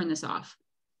turn this off?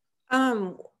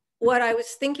 What I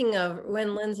was thinking of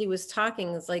when Lindsay was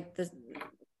talking is like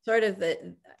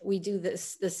we do the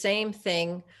same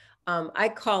thing. I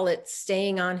call it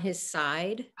staying on his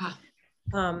side.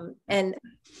 And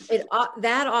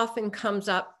that often comes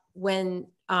up when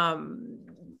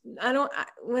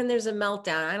when there's a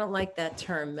meltdown. I don't like that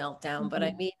term meltdown, but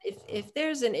I mean, if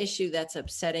there's an issue that's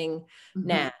upsetting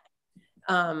Nat,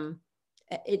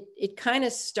 it kind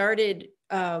of started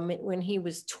when he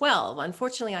was 12.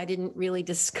 Unfortunately, I didn't really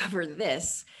discover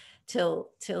this till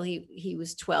he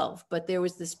was 12. But there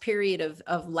was this period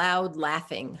of loud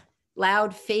laughing,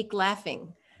 loud fake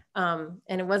laughing, and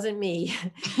it wasn't me.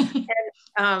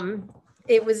 And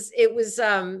it was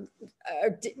a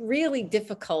really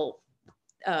difficult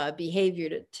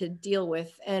behavior to deal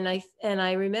with. And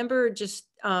I remember just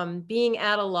being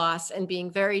at a loss and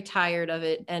being very tired of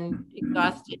it and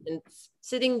exhausted, and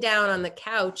sitting down on the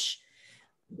couch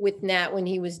with Nat when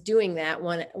he was doing that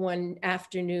one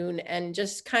afternoon, and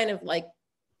just kind of like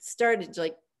started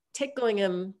like tickling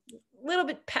him, a little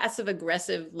bit passive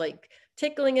aggressive, like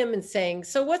tickling him and saying,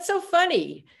 "So what's so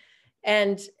funny?"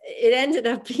 And it ended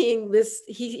up being this,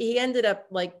 he ended up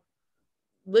like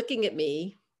looking at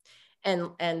me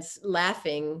and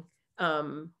laughing.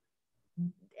 And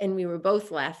we were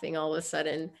both laughing all of a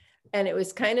sudden. And it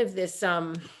was kind of this,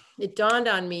 it dawned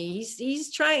on me, he's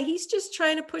just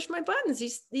trying to push my buttons.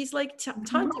 He's like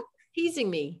taunting, teasing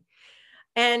me.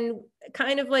 And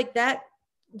kind of like that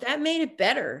made it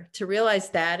better to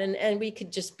realize that. And we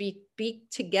could just be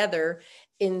together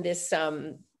in this,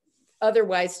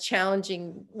 otherwise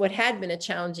challenging, what had been a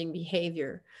challenging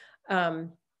behavior.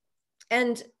 And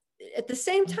at the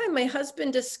same time, my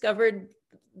husband discovered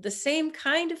the same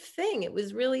kind of thing. It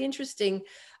was really interesting,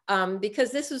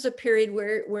 because this was a period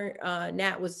where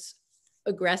Nat was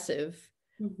aggressive.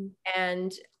 Mm-hmm.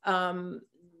 And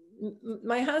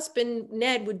my husband,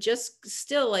 Ned, would just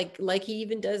still, like he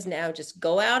even does now, just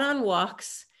go out on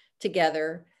walks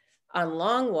together, on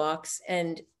long walks.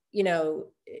 And, you know,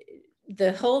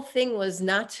 the whole thing was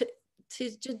not to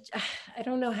I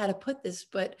don't know how to put this,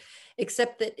 but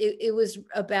except that it was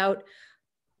about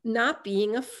not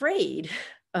being afraid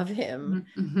of him.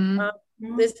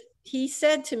 Mm-hmm. He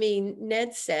said to me,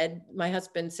 Ned said, my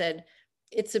husband said,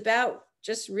 it's about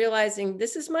just realizing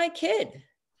this is my kid.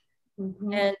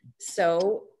 Mm-hmm. And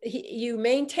so you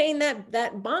maintain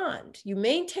that bond, you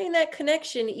maintain that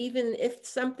connection, even if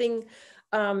something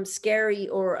scary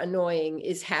or annoying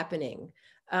is happening.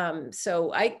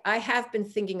 So I have been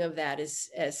thinking of that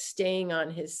as staying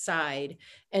on his side,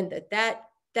 and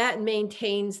that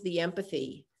maintains the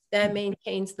empathy, that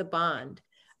maintains the bond,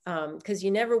 because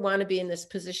you never want to be in this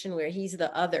position where he's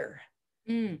the other.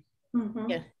 Mm-hmm.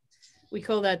 Yeah, we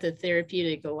call that the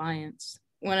therapeutic alliance.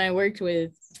 When I worked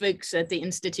with folks at the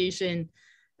institution,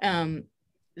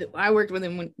 I worked with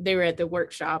them when they were at the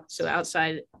workshop, so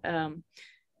outside.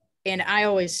 And I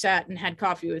always sat and had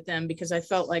coffee with them because I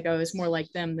felt like I was more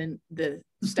like them than the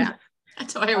staff.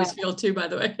 That's how I always feel too, by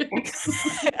the way.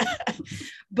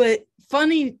 But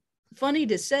funny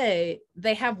to say,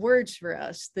 they have words for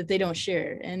us that they don't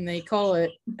share, and they call it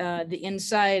the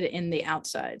inside and the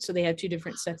outside. So they have two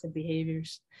different sets of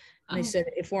behaviors. And they said,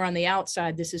 if we're on the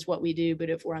outside, this is what we do,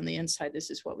 but if we're on the inside, this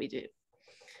is what we do.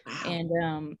 Wow.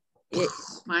 And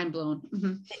mind blown.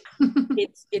 Mm-hmm.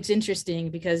 It's interesting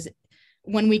because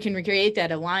when we can recreate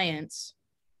that alliance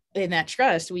and that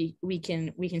trust, we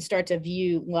can start to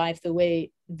view life the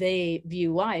way they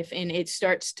view life, and it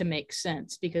starts to make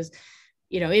sense. Because,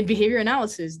 you know, in behavior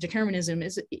analysis, determinism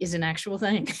is an actual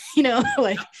thing. You know,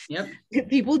 like, yep.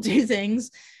 People do things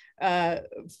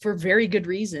for very good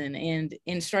reason,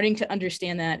 and starting to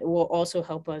understand that will also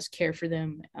help us care for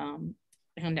them,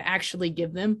 and to actually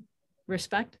give them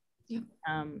respect. Yep.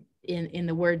 In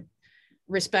the word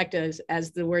respect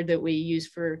as the word that we use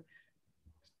for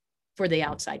the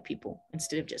outside people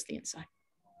instead of just the inside.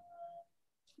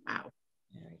 Wow.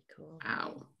 Very cool.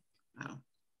 Wow.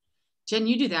 Jen,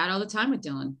 you do that all the time with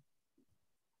Dylan.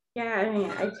 Yeah, I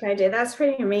mean, I tried to. That's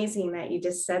pretty amazing that you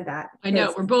just said that. I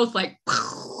know, we're both like,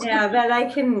 yeah, but I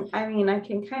can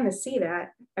kind of see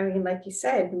that. I mean, like you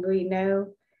said, we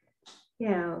know, you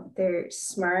know, they're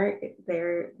smart.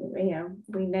 They're, you know,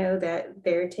 we know that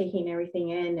they're taking everything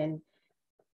in, and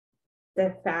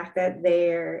the fact that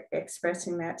they're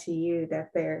expressing that to you,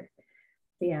 that they're,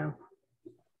 you know,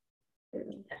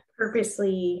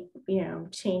 purposely, you know,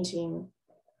 changing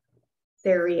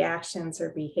their reactions or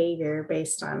behavior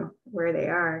based on where they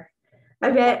are.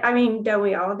 I bet, I mean, don't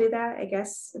we all do that, I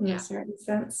guess, in a certain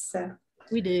sense? So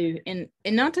we do. And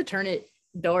not to turn it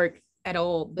dark at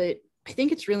all, but I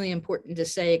think it's really important to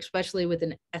say, especially with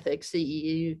an ethics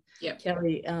CEU,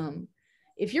 Kelly,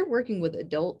 if you're working with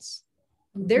adults,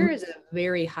 there is a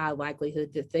very high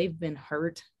likelihood that they've been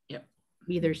hurt,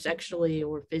 either sexually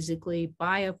or physically,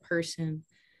 by a person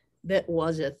that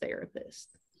was a therapist.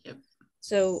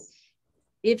 So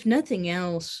if nothing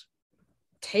else,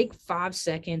 take 5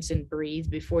 seconds and breathe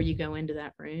before you go into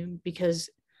that room, because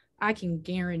I can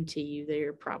guarantee you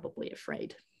they're probably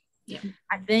afraid.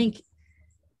 I think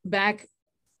back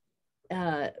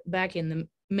in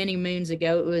many moons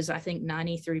ago, it was, I think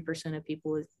 93% of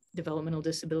people with developmental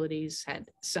disabilities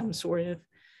had some sort of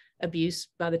abuse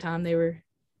by the time they were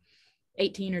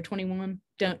 18 or 21.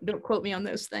 Don't quote me on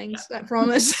those things, I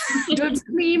promise. Don't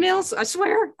send me emails, I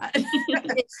swear.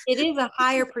 It is a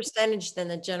higher percentage than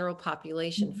the general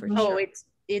population, for Oh, sure.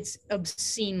 it's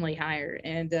obscenely higher.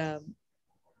 And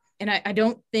I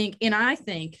don't think, and I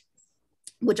think,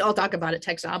 which I'll talk about at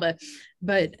Texaba,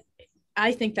 but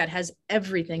I think that has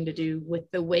everything to do with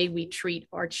the way we treat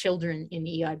our children in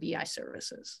EIBI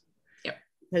services. Yep.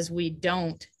 Because we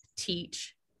don't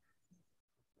teach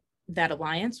that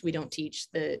alliance. We don't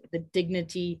teach the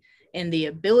dignity and the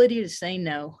ability to say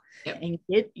no. Yep. And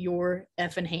get your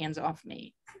effing hands off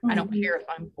me. I don't care if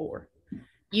I'm poor.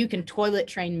 You can toilet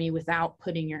train me without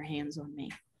putting your hands on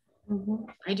me.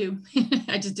 I do.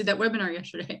 I just did that webinar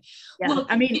yesterday. Yeah. Well,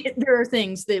 I mean, there are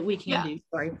things that we can do.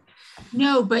 Sorry.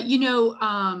 No, but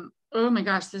oh my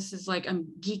gosh, this is like, I'm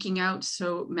geeking out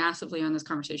so massively on this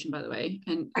conversation, by the way.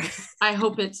 And I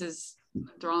hope it's as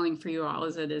enthralling for you all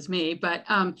as it is me, but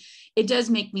it does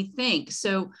make me think.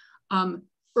 So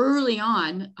early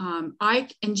on,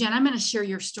 and Jen, I'm going to share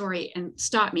your story, and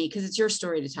stop me because it's your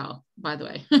story to tell, by the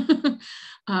way.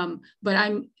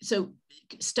 But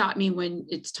stop me when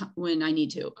when I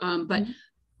need to. But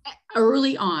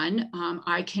early on,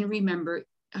 I can remember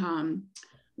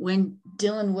when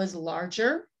Dylan was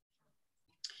larger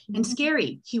and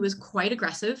scary. He was quite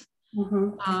aggressive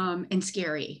and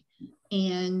scary.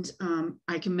 And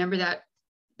I can remember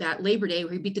that Labor Day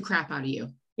where he beat the crap out of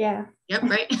you. Yeah. Yep.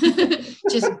 Right.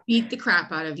 Just beat the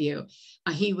crap out of you.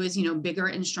 He was, bigger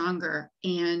and stronger.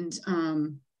 And,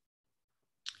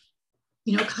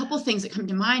 a couple things that come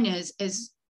to mind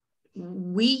is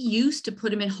we used to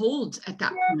put him in holds at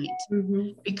that point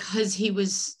because he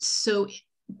was so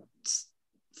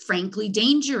frankly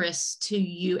dangerous to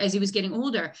you as he was getting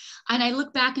older. And I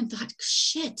look back and thought,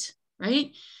 shit,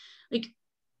 right? Like,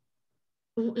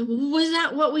 was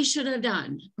that what we should have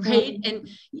done? Right. And,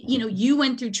 you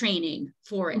went through training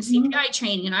for it, CPI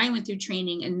training, and I went through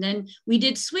training. And then we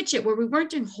did switch it where we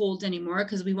weren't doing holds anymore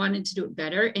because we wanted to do it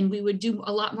better. And we would do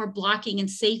a lot more blocking in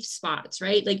safe spots,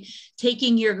 right? Like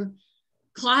taking your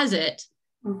closet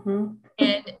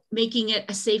and making it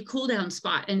a safe cool down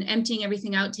spot and emptying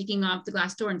everything out, taking off the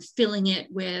glass door and filling it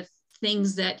with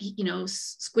things that,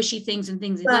 squishy things and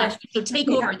things. So take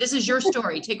over. This is your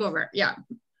story. Take over. Yeah.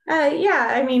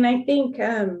 I mean, I think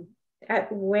at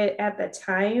the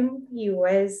time he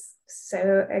was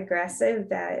so aggressive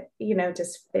that,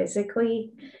 just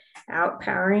physically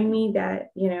outpowering me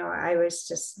that, I was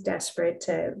just desperate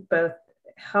to both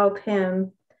help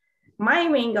him. My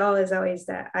main goal is always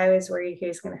that I was worried he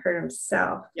was going to hurt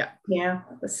himself. Yeah.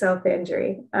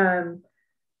 Self-injury.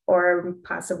 Or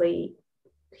possibly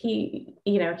he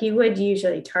would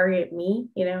usually target me.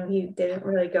 He didn't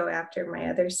really go after my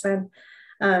other son.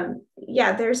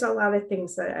 There's a lot of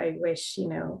things that I wish,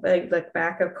 I look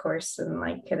back, of course, and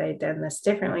like, could I have done this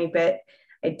differently? But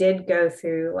I did go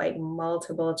through like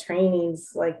multiple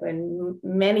trainings, like in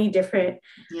many different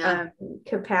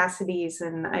capacities.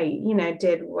 And I,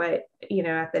 did what,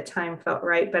 at the time felt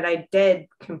right, but I did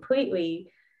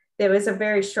completely, there was a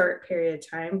very short period of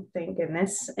time, thank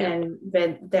goodness. And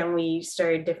then we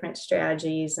started different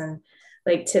strategies. And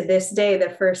like to this day, the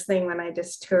first thing when I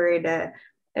just toured a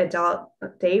adult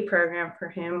day program for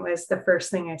him was the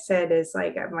first thing I said is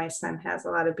like, my son has a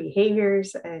lot of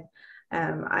behaviors and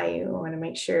I want to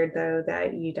make sure though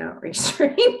that you don't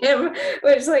restrain him,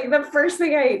 which like the first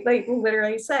thing I like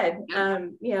literally said,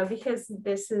 because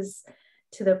this is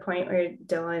to the point where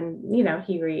Dylan,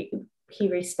 he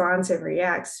responds and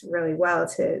reacts really well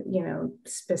to,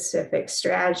 specific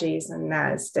strategies, and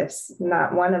that's just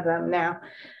not one of them now.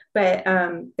 But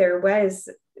there was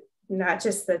not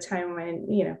just the time when,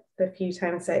 the few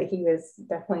times that he was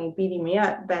definitely beating me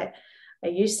up, but I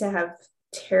used to have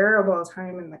terrible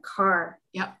time in the car.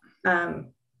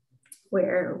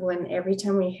 Where when every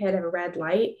time we hit a red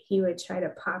light, he would try to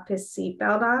pop his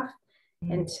seatbelt off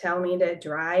and tell me to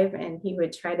drive, and he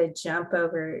would try to jump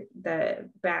over the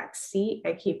back seat.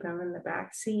 I keep him in the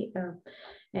back seat,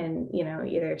 and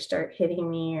either start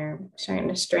hitting me or trying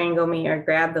to strangle me or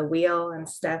grab the wheel and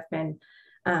stuff. And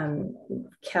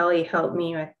Kelly helped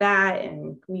me with that,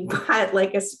 and we bought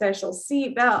like a special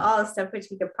seatbelt, all the stuff which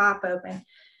he could pop open.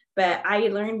 But I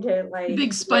learned to like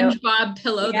big SpongeBob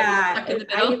pillow. That was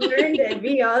stuck in the middle. I learned to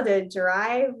be able to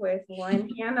drive with one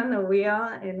hand on the wheel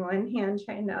and one hand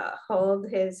trying to hold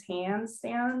his hands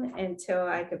down until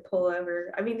I could pull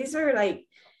over. I mean, these are like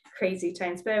crazy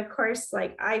times. But of course,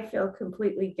 like I feel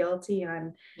completely guilty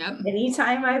on Yep. any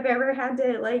time I've ever had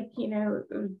to, like, you know,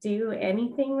 do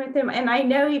anything with him. And I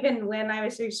know even when I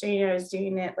was restrained, I was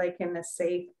doing it like in a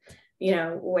safe, you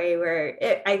know, way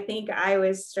where I think I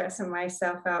was stressing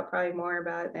myself out probably more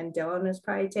about it than Dylan was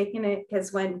probably taking it.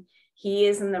 Because when he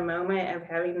is in the moment of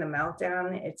having the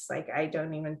meltdown, it's like, I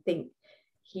don't even think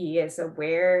he is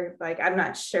aware. Like, I'm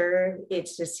not sure.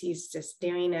 It's just, he's just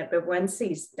doing it. But once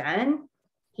he's done,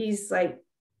 he's like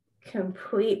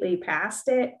completely past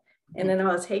it. And then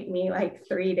it'll take me like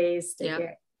 3 days to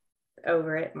get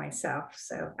over it myself.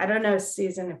 So I don't know,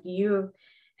 Susan, if you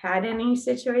had any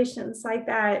situations like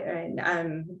that.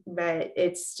 And but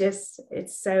it's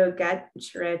so gut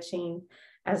wrenching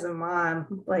as a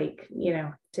mom, like, you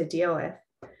know, to deal with.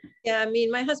 Yeah, I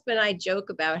mean, my husband and I joke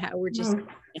about how we're just going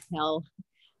to hell.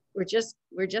 We're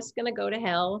just gonna go to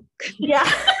hell. Yeah.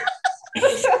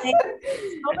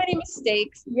 So many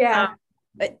mistakes. Yeah.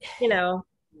 But you know,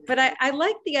 but I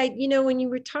like the idea, you know, when you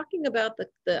were talking about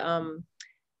the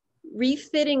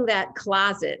refitting that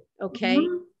closet, okay.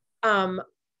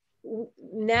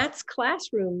 Nat's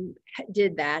classroom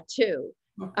did that too.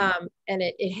 And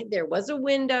there was a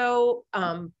window,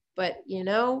 but you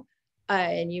know,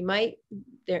 and you might,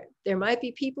 there might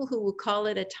be people who will call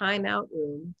it a timeout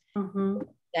room.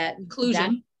 That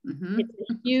inclusion. It's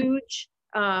a huge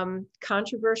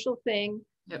controversial thing.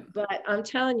 Yep. But I'm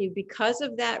telling you, because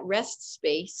of that rest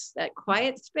space, that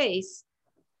quiet space,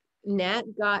 Nat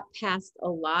got past a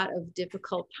lot of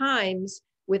difficult times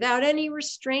without any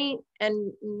restraint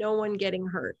and no one getting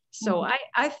hurt. So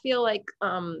I feel like,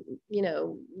 you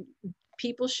know,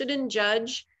 people shouldn't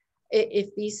judge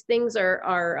if these things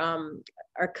are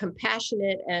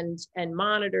compassionate and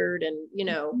monitored, and, you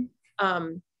know,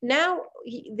 now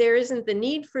there isn't the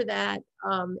need for that.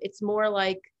 It's more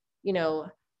like, you know,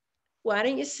 why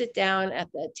don't you sit down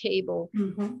at the table?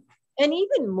 And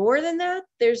even more than that,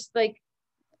 there's like,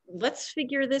 let's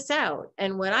figure this out.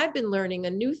 And what I've been learning, a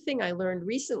new thing I learned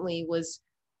recently, was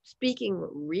speaking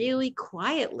really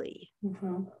quietly.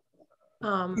 And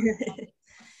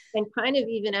kind of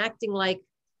even acting like,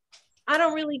 I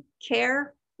don't really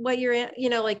care what you're, you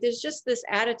know, like there's just this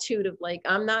attitude of like,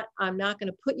 I'm not going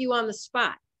to put you on the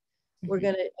spot. I'm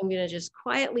going to just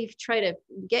quietly try to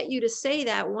get you to say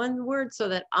that one word so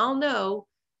that I'll know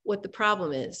what the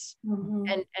problem is.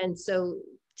 And so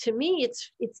to me,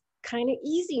 it's kind of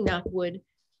easy, knockwood,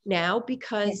 now,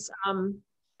 because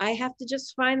I have to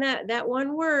just find that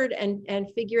one word and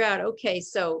figure out, okay,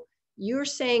 so you're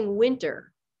saying winter.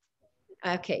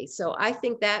 Okay, so I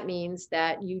think that means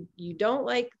that you don't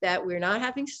like that we're not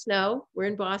having snow. We're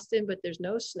in Boston, but there's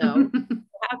no snow.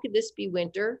 How could this be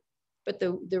winter? But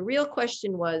the real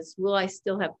question was, will I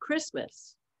still have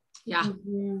Christmas? Yeah.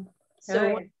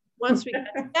 So once we got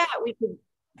to that,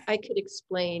 I could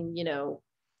explain, you know,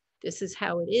 this is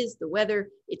how it is. The weather,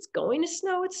 it's going to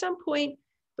snow at some point,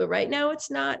 but right now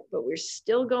it's not. But we're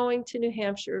still going to New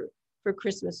Hampshire for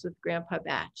Christmas with Grandpa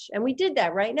Batch. And we did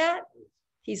that, right, Nat?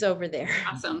 He's over there.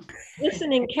 Awesome.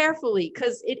 Listening carefully,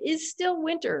 because it is still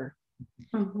winter.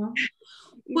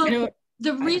 Well,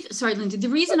 the reason, sorry, Lindsay, the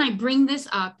reason I bring this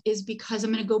up is because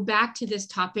I'm going to go back to this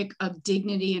topic of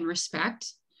dignity and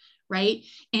respect, right?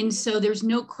 And so there's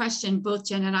no question, both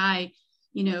Jen and I,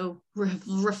 you know,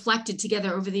 reflected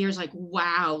together over the years, like,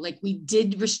 wow, like we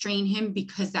did restrain him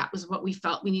because that was what we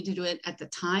felt we needed to do it at the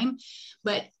time.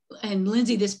 But, and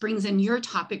Lindsay, this brings in your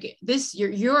topic,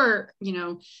 your, you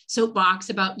know,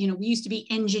 soapbox about, you know, we used to be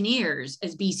engineers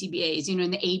as BCBAs, you know,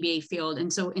 in the ABA field.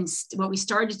 And so what we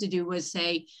started to do was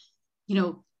say, you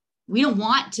know, we don't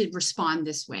want to respond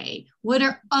this way. What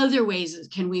are other ways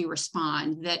can we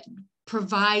respond that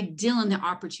provide Dylan the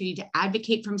opportunity to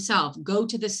advocate for himself, go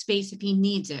to the space if he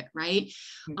needs it, right?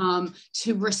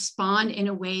 To respond in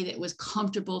a way that was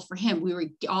comfortable for him. We were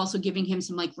also giving him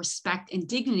some like respect and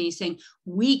dignity, saying,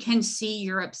 we can see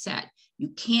you're upset. You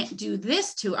can't do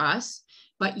this to us,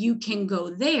 but you can go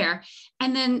there.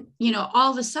 And then, you know,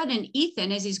 all of a sudden,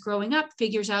 Ethan, as he's growing up,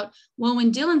 figures out, well,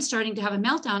 when Dylan's starting to have a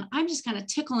meltdown, I'm just going to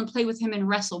tickle and play with him and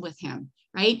wrestle with him,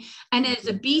 right? And as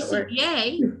a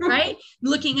BCBA, right,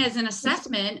 looking as an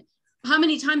assessment, how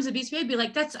many times a BCBA would be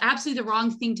like, that's absolutely the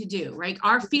wrong thing to do, right?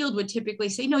 Our field would typically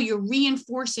say, no, you're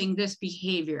reinforcing this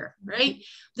behavior, right?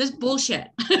 This bullshit.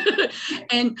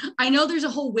 And I know there's a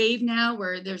whole wave now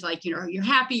where there's like, you know, you're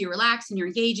happy, you're relaxed, and you're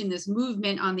engaged in this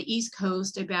movement on the East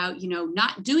Coast about, you know,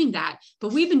 not doing that.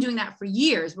 But we've been doing that for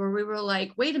years, where we were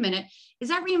like, wait a minute, is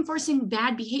that reinforcing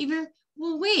bad behavior?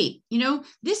 well, wait,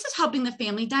 this is helping the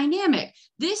family dynamic.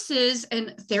 This is a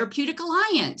therapeutic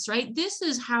alliance, right? This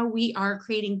is how we are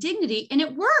creating dignity, and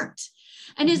it worked.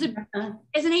 And as an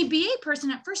ABA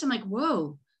person, at first I'm like,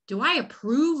 whoa, do I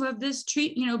approve of this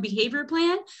behavior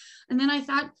plan? And then I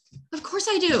thought, of course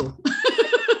I do.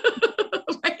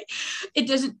 Right? It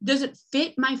doesn't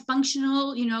fit my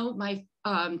functional, my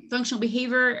functional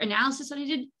behavior analysis that I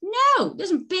did. No, it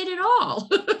doesn't fit at all.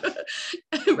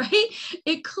 Right?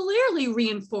 It clearly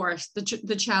reinforced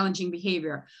the challenging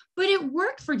behavior, but it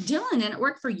worked for Dylan, and it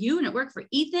worked for you, and it worked for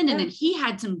Ethan. And then he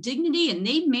had some dignity, and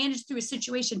they managed through a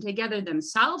situation together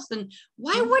themselves. And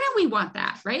why wouldn't we want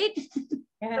that? Right?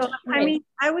 So, I mean,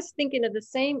 I was thinking of the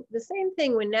same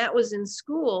thing when Nat was in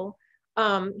school.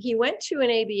 He went to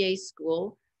an ABA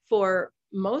school for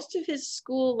most of his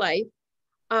school life.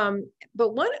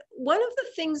 But one of the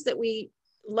things that we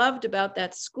loved about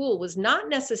that school was not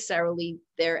necessarily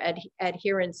their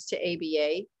adherence to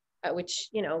ABA, which,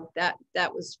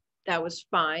 that was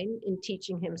fine in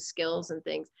teaching him skills and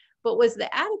things, but was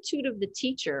the attitude of the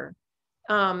teacher.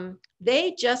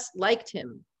 They just liked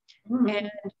him and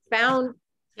found,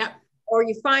 or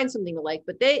you find something to like,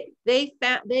 but they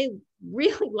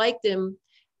really liked him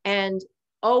and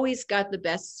always got the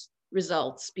best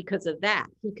results because of that.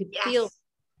 He could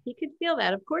feel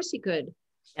that. Of course he could.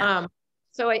 Yeah.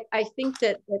 So I think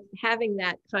that having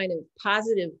that kind of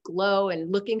positive glow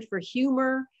and looking for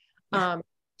humor,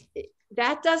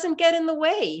 that doesn't get in the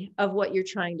way of what you're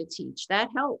trying to teach. That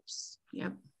helps. Yeah.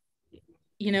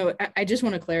 I just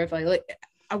want to clarify, like,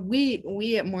 we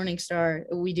at Morningstar,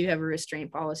 we do have a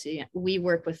restraint policy. We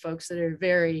work with folks that are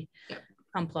very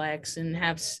complex and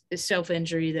have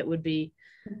self-injury that would be,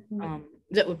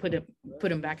 that would put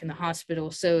them back in the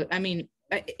hospital. So, I mean,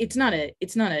 it's not a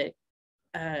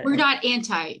we're not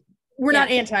anti,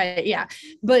 yeah.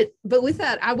 But with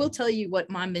that, I will tell you what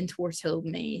my mentor told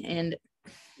me, and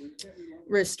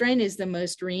restraint is the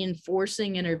most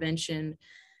reinforcing intervention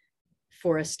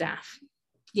for a staff.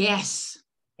 Yes.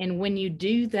 And when you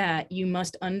do that, you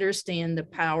must understand the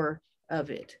power of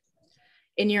it.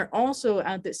 And you're also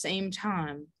at the same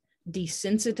time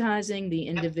desensitizing the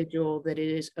individual that it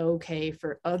is okay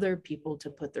for other people to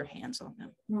put their hands on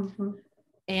them.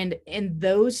 And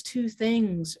those two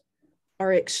things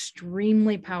are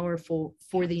extremely powerful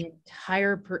for the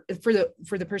entire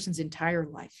for the person's entire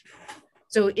life.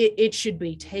 So it should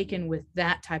be taken with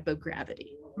that type of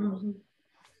gravity.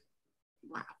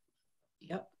 Wow.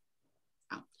 Yep.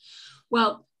 Wow.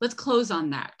 Well, let's close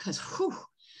on that, because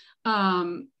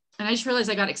and I just realized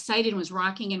I got excited and was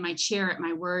rocking in my chair at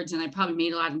my words, and I probably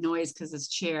made a lot of noise because it's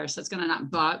chair. So it's going to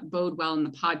not bode well in the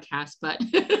podcast, but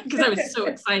because I was so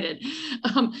excited.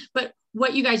 But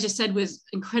what you guys just said was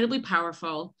incredibly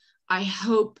powerful. I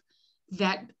hope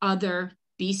that other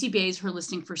BCBAs who are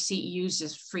listening for CEUs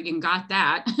just friggin' got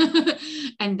that.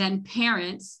 And then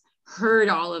parents heard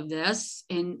all of this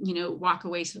and, walk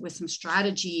away with some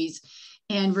strategies.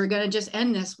 And we're going to just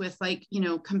end this with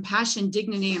compassion,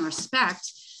 dignity, and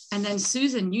respect. And then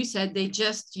Susan, you said they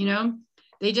just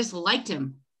liked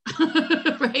him,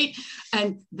 right?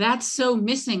 And that's so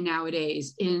missing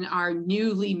nowadays in our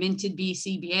newly minted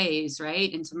BCBAs,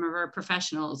 right? And some of our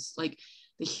professionals, like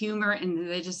the humor, and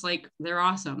they're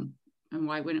awesome. And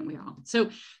why wouldn't we all? So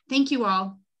thank you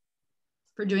all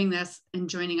for doing this and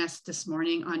joining us this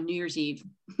morning on New Year's Eve.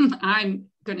 I'm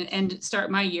going to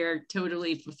start my year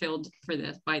totally fulfilled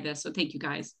by this. So thank you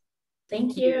guys.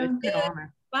 Thank you. Good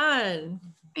honor. Fun.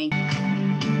 Thank you.